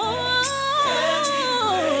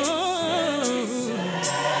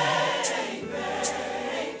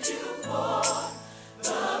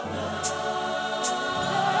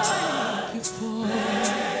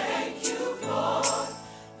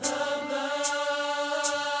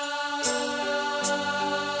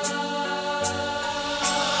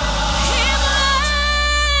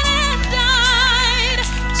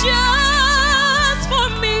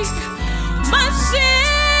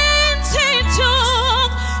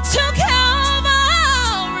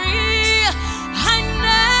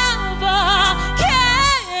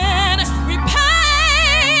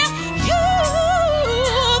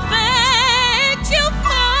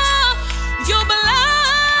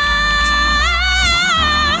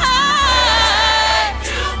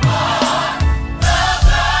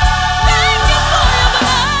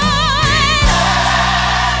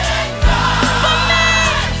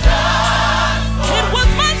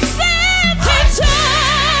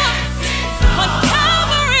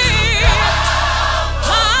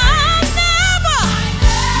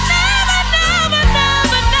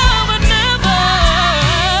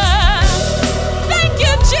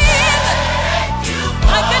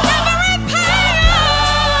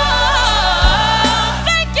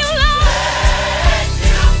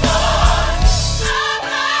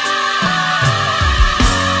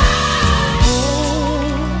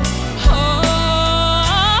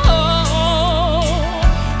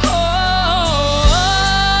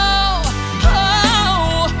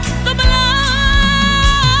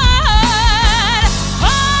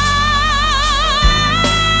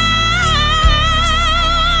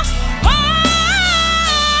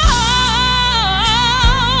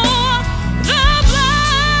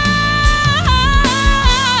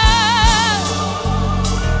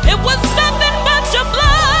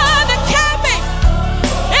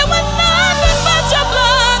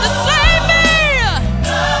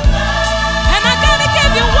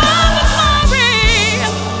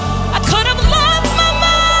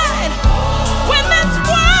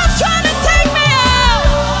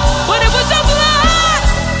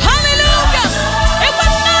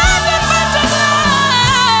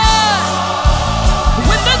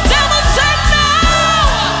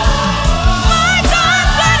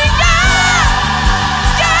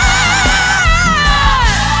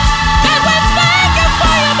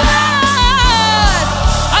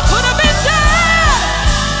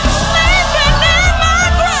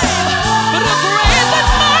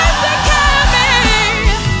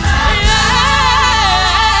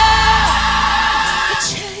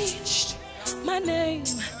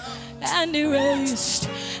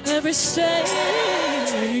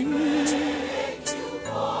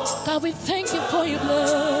 God, we thank you for your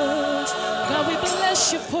blood. God, we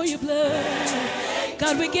bless you for your blood.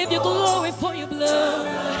 God, we give you glory for your blood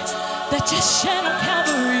that you shed on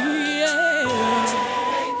Calvary. Yeah.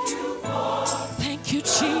 Thank you,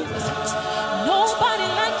 Jesus. Nobody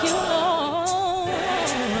like you, Lord.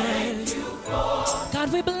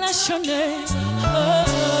 God, we bless your name.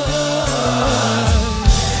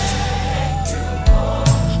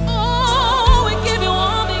 Oh, we give you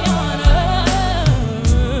all the honor.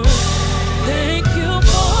 Thank you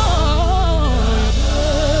for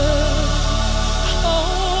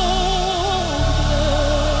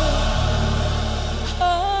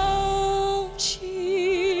oh, Jesus.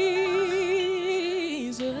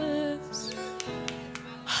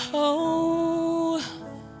 Oh,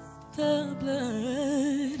 the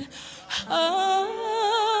blood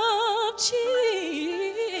of Jesus.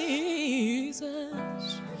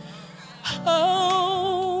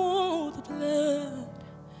 Oh, the blood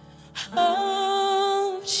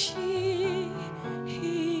of Jesus.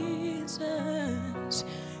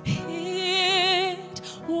 It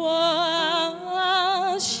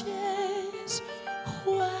washes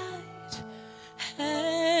white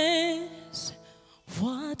as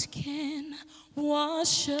what can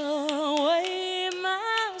wash away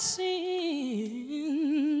my sins.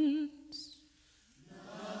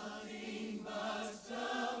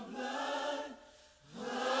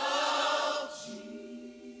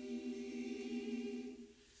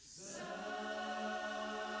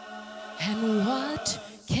 And what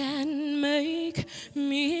can make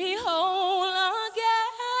me whole again?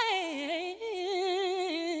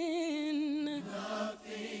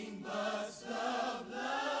 Nothing but the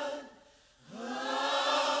blood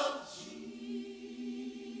of Jesus.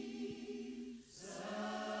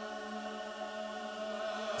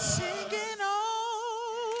 Singing,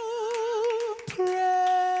 oh,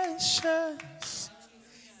 precious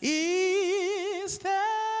is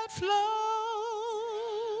that flow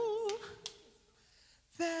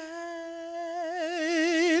that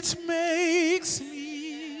makes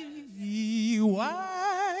me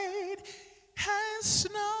white as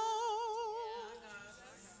snow.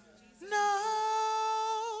 No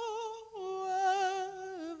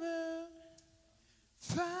other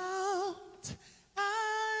fount I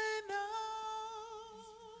know.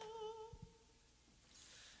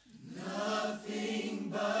 Nothing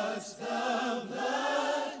but the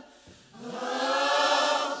blood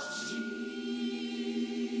of Jesus.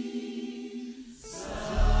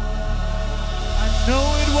 I know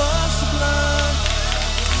it was the blood.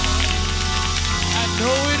 I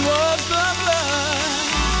know it was the blood.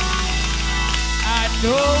 I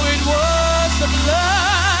know it was the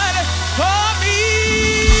blood for me.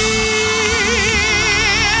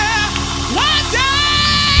 One day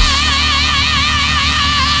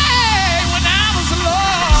when I was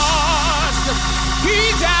lost, he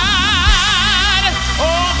died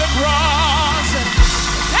on the cross.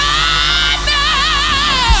 I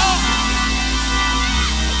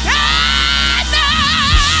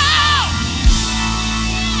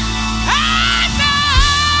know,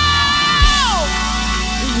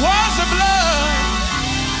 it was the blood.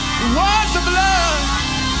 It was the blood.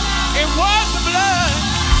 It was the blood.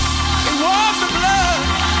 It was the blood.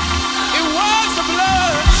 It was the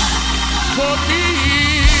blood for me.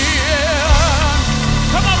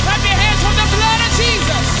 Come on, clap your hands for the blood of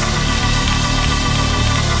Jesus.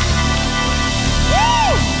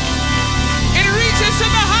 Woo! It reaches to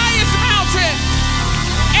the highest mountain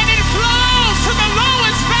and it flows to the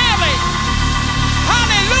lowest valley.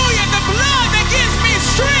 Hallelujah, the blood that gives me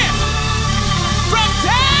strength from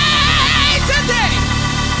day to day.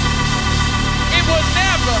 It will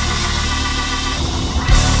never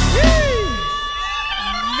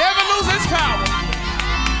lose its power.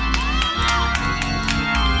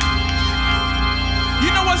 You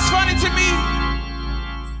know what's funny to me?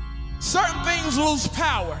 Certain things lose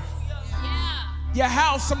power. Your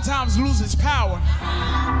house sometimes loses power.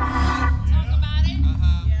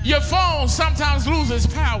 Your phone sometimes loses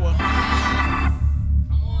power.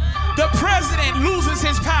 The president loses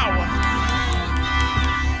his power.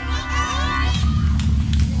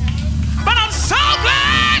 But I'm so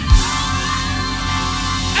glad.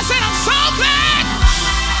 I said I'm so glad.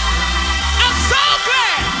 I'm so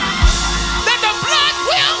glad that the blood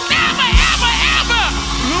will never, ever, ever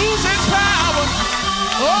lose its power.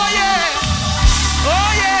 Oh yeah.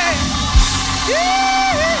 Oh yeah.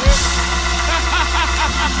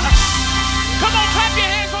 Come on, clap your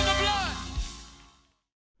hands on the blood.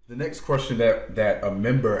 The next question that a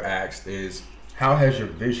member asked is, how has your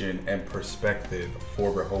vision and perspective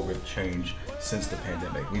for Rehoboth changed since the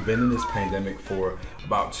pandemic? We've been in this pandemic for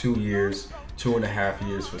about 2 years. 2.5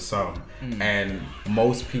 years for some. And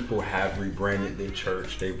most people have rebranded their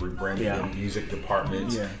church. They've rebranded their music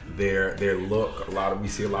departments, their look. We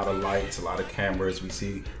see a lot of lights, a lot of cameras. We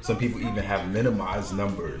see some people even have minimized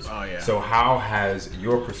numbers. Oh, yeah. So how has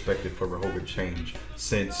your perspective for Rehoboth changed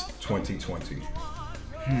since 2020?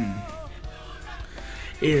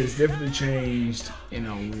 It has definitely changed,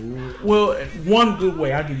 well, one good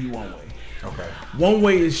way. I'll give you one way. Okay. One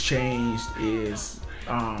way it's changed is,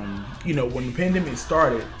 when the pandemic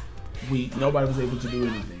started, nobody was able to do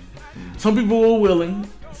anything. Some people were willing,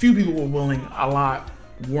 a few people were willing, a lot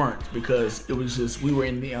weren't, because it was just, we were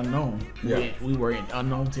in the unknown. Yeah. We were in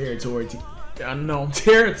unknown territory. And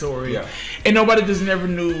nobody just never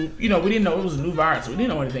knew, we didn't know it was a new virus. We didn't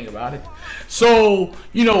know anything about it. So,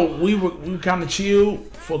 we kind of chilled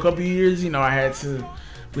for a couple of years. We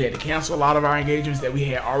had to cancel a lot of our engagements that we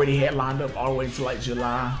had already had lined up all the way to like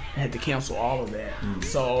July. I had to cancel all of that.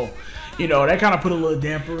 So, that kind of put a little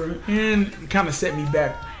damper and kind of set me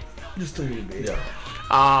back just a little bit. Yeah.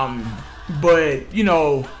 But,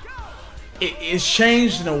 it's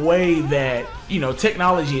changed in a way that,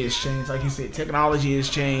 technology has changed. Like you said, technology has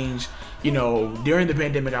changed. During the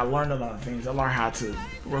pandemic, I learned a lot of things. I learned how to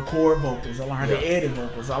record vocals. I learned how to edit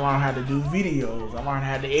vocals. I learned how to do videos. I learned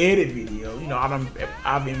how to edit video.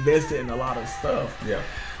 I've invested in a lot of stuff. Yeah.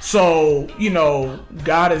 So,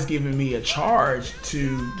 God has given me a charge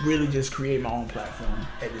to really just create my own platform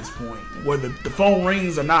at this point. Whether the phone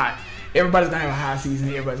rings or not, everybody's going to have a high season,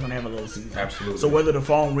 everybody's going to have a low season. Absolutely. So whether the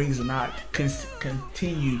phone rings or not,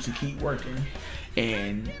 continue to keep working.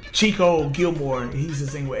 And Chico Gilmore, he used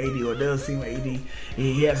to sing with AD, or does sing with AD.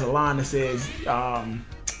 He has a line that says,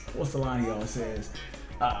 what's the line he always says?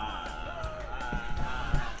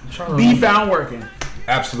 Be found working.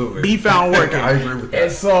 Absolutely. Be found working. I agree with that.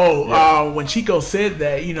 And so when Chico said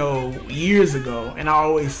that, years ago, and I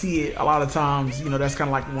always see it a lot of times, that's kind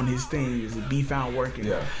of like one of his things, is be found working.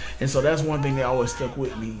 Yeah. And so that's one thing that always stuck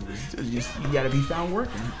with me, is just, you got to be found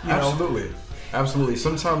working. Absolutely. Absolutely.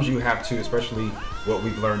 Sometimes you have to, especially what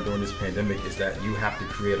we've learned during this pandemic, is that you have to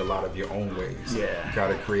create a lot of your own ways. Yeah. You got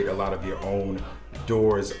to create a lot of your own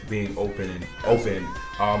doors being open.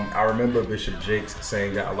 I remember Bishop Jakes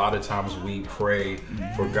saying that a lot of times we pray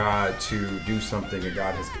for God to do something, and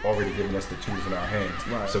God has already given us the tools in our hands.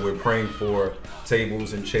 Right. So we're praying for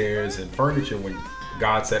tables and chairs and furniture when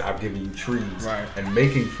God said, I've given you trees. Right. And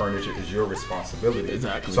making furniture is your responsibility.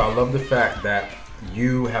 Exactly. So I love the fact that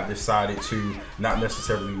you have decided to not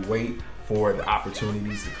necessarily wait for the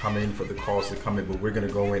opportunities to come in, for the calls to come in, but we're going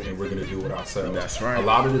to go in and we're going to do it ourselves. That's right. A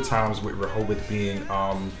lot of the times with Rehoboth being,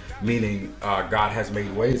 meaning God has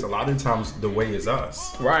made ways, a lot of the times the way is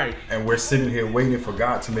us. Right. And we're sitting here waiting for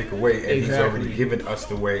God to make a way, and He's already given us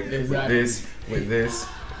the way. Exactly.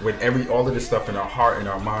 With all of this stuff in our heart, in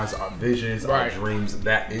our minds, our visions, our dreams,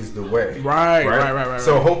 that is the way. Right.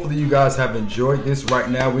 So hopefully you guys have enjoyed this. Right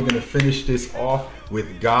now we're going to finish this off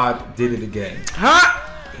with God Did It Again. Ha!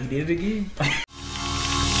 He did it again.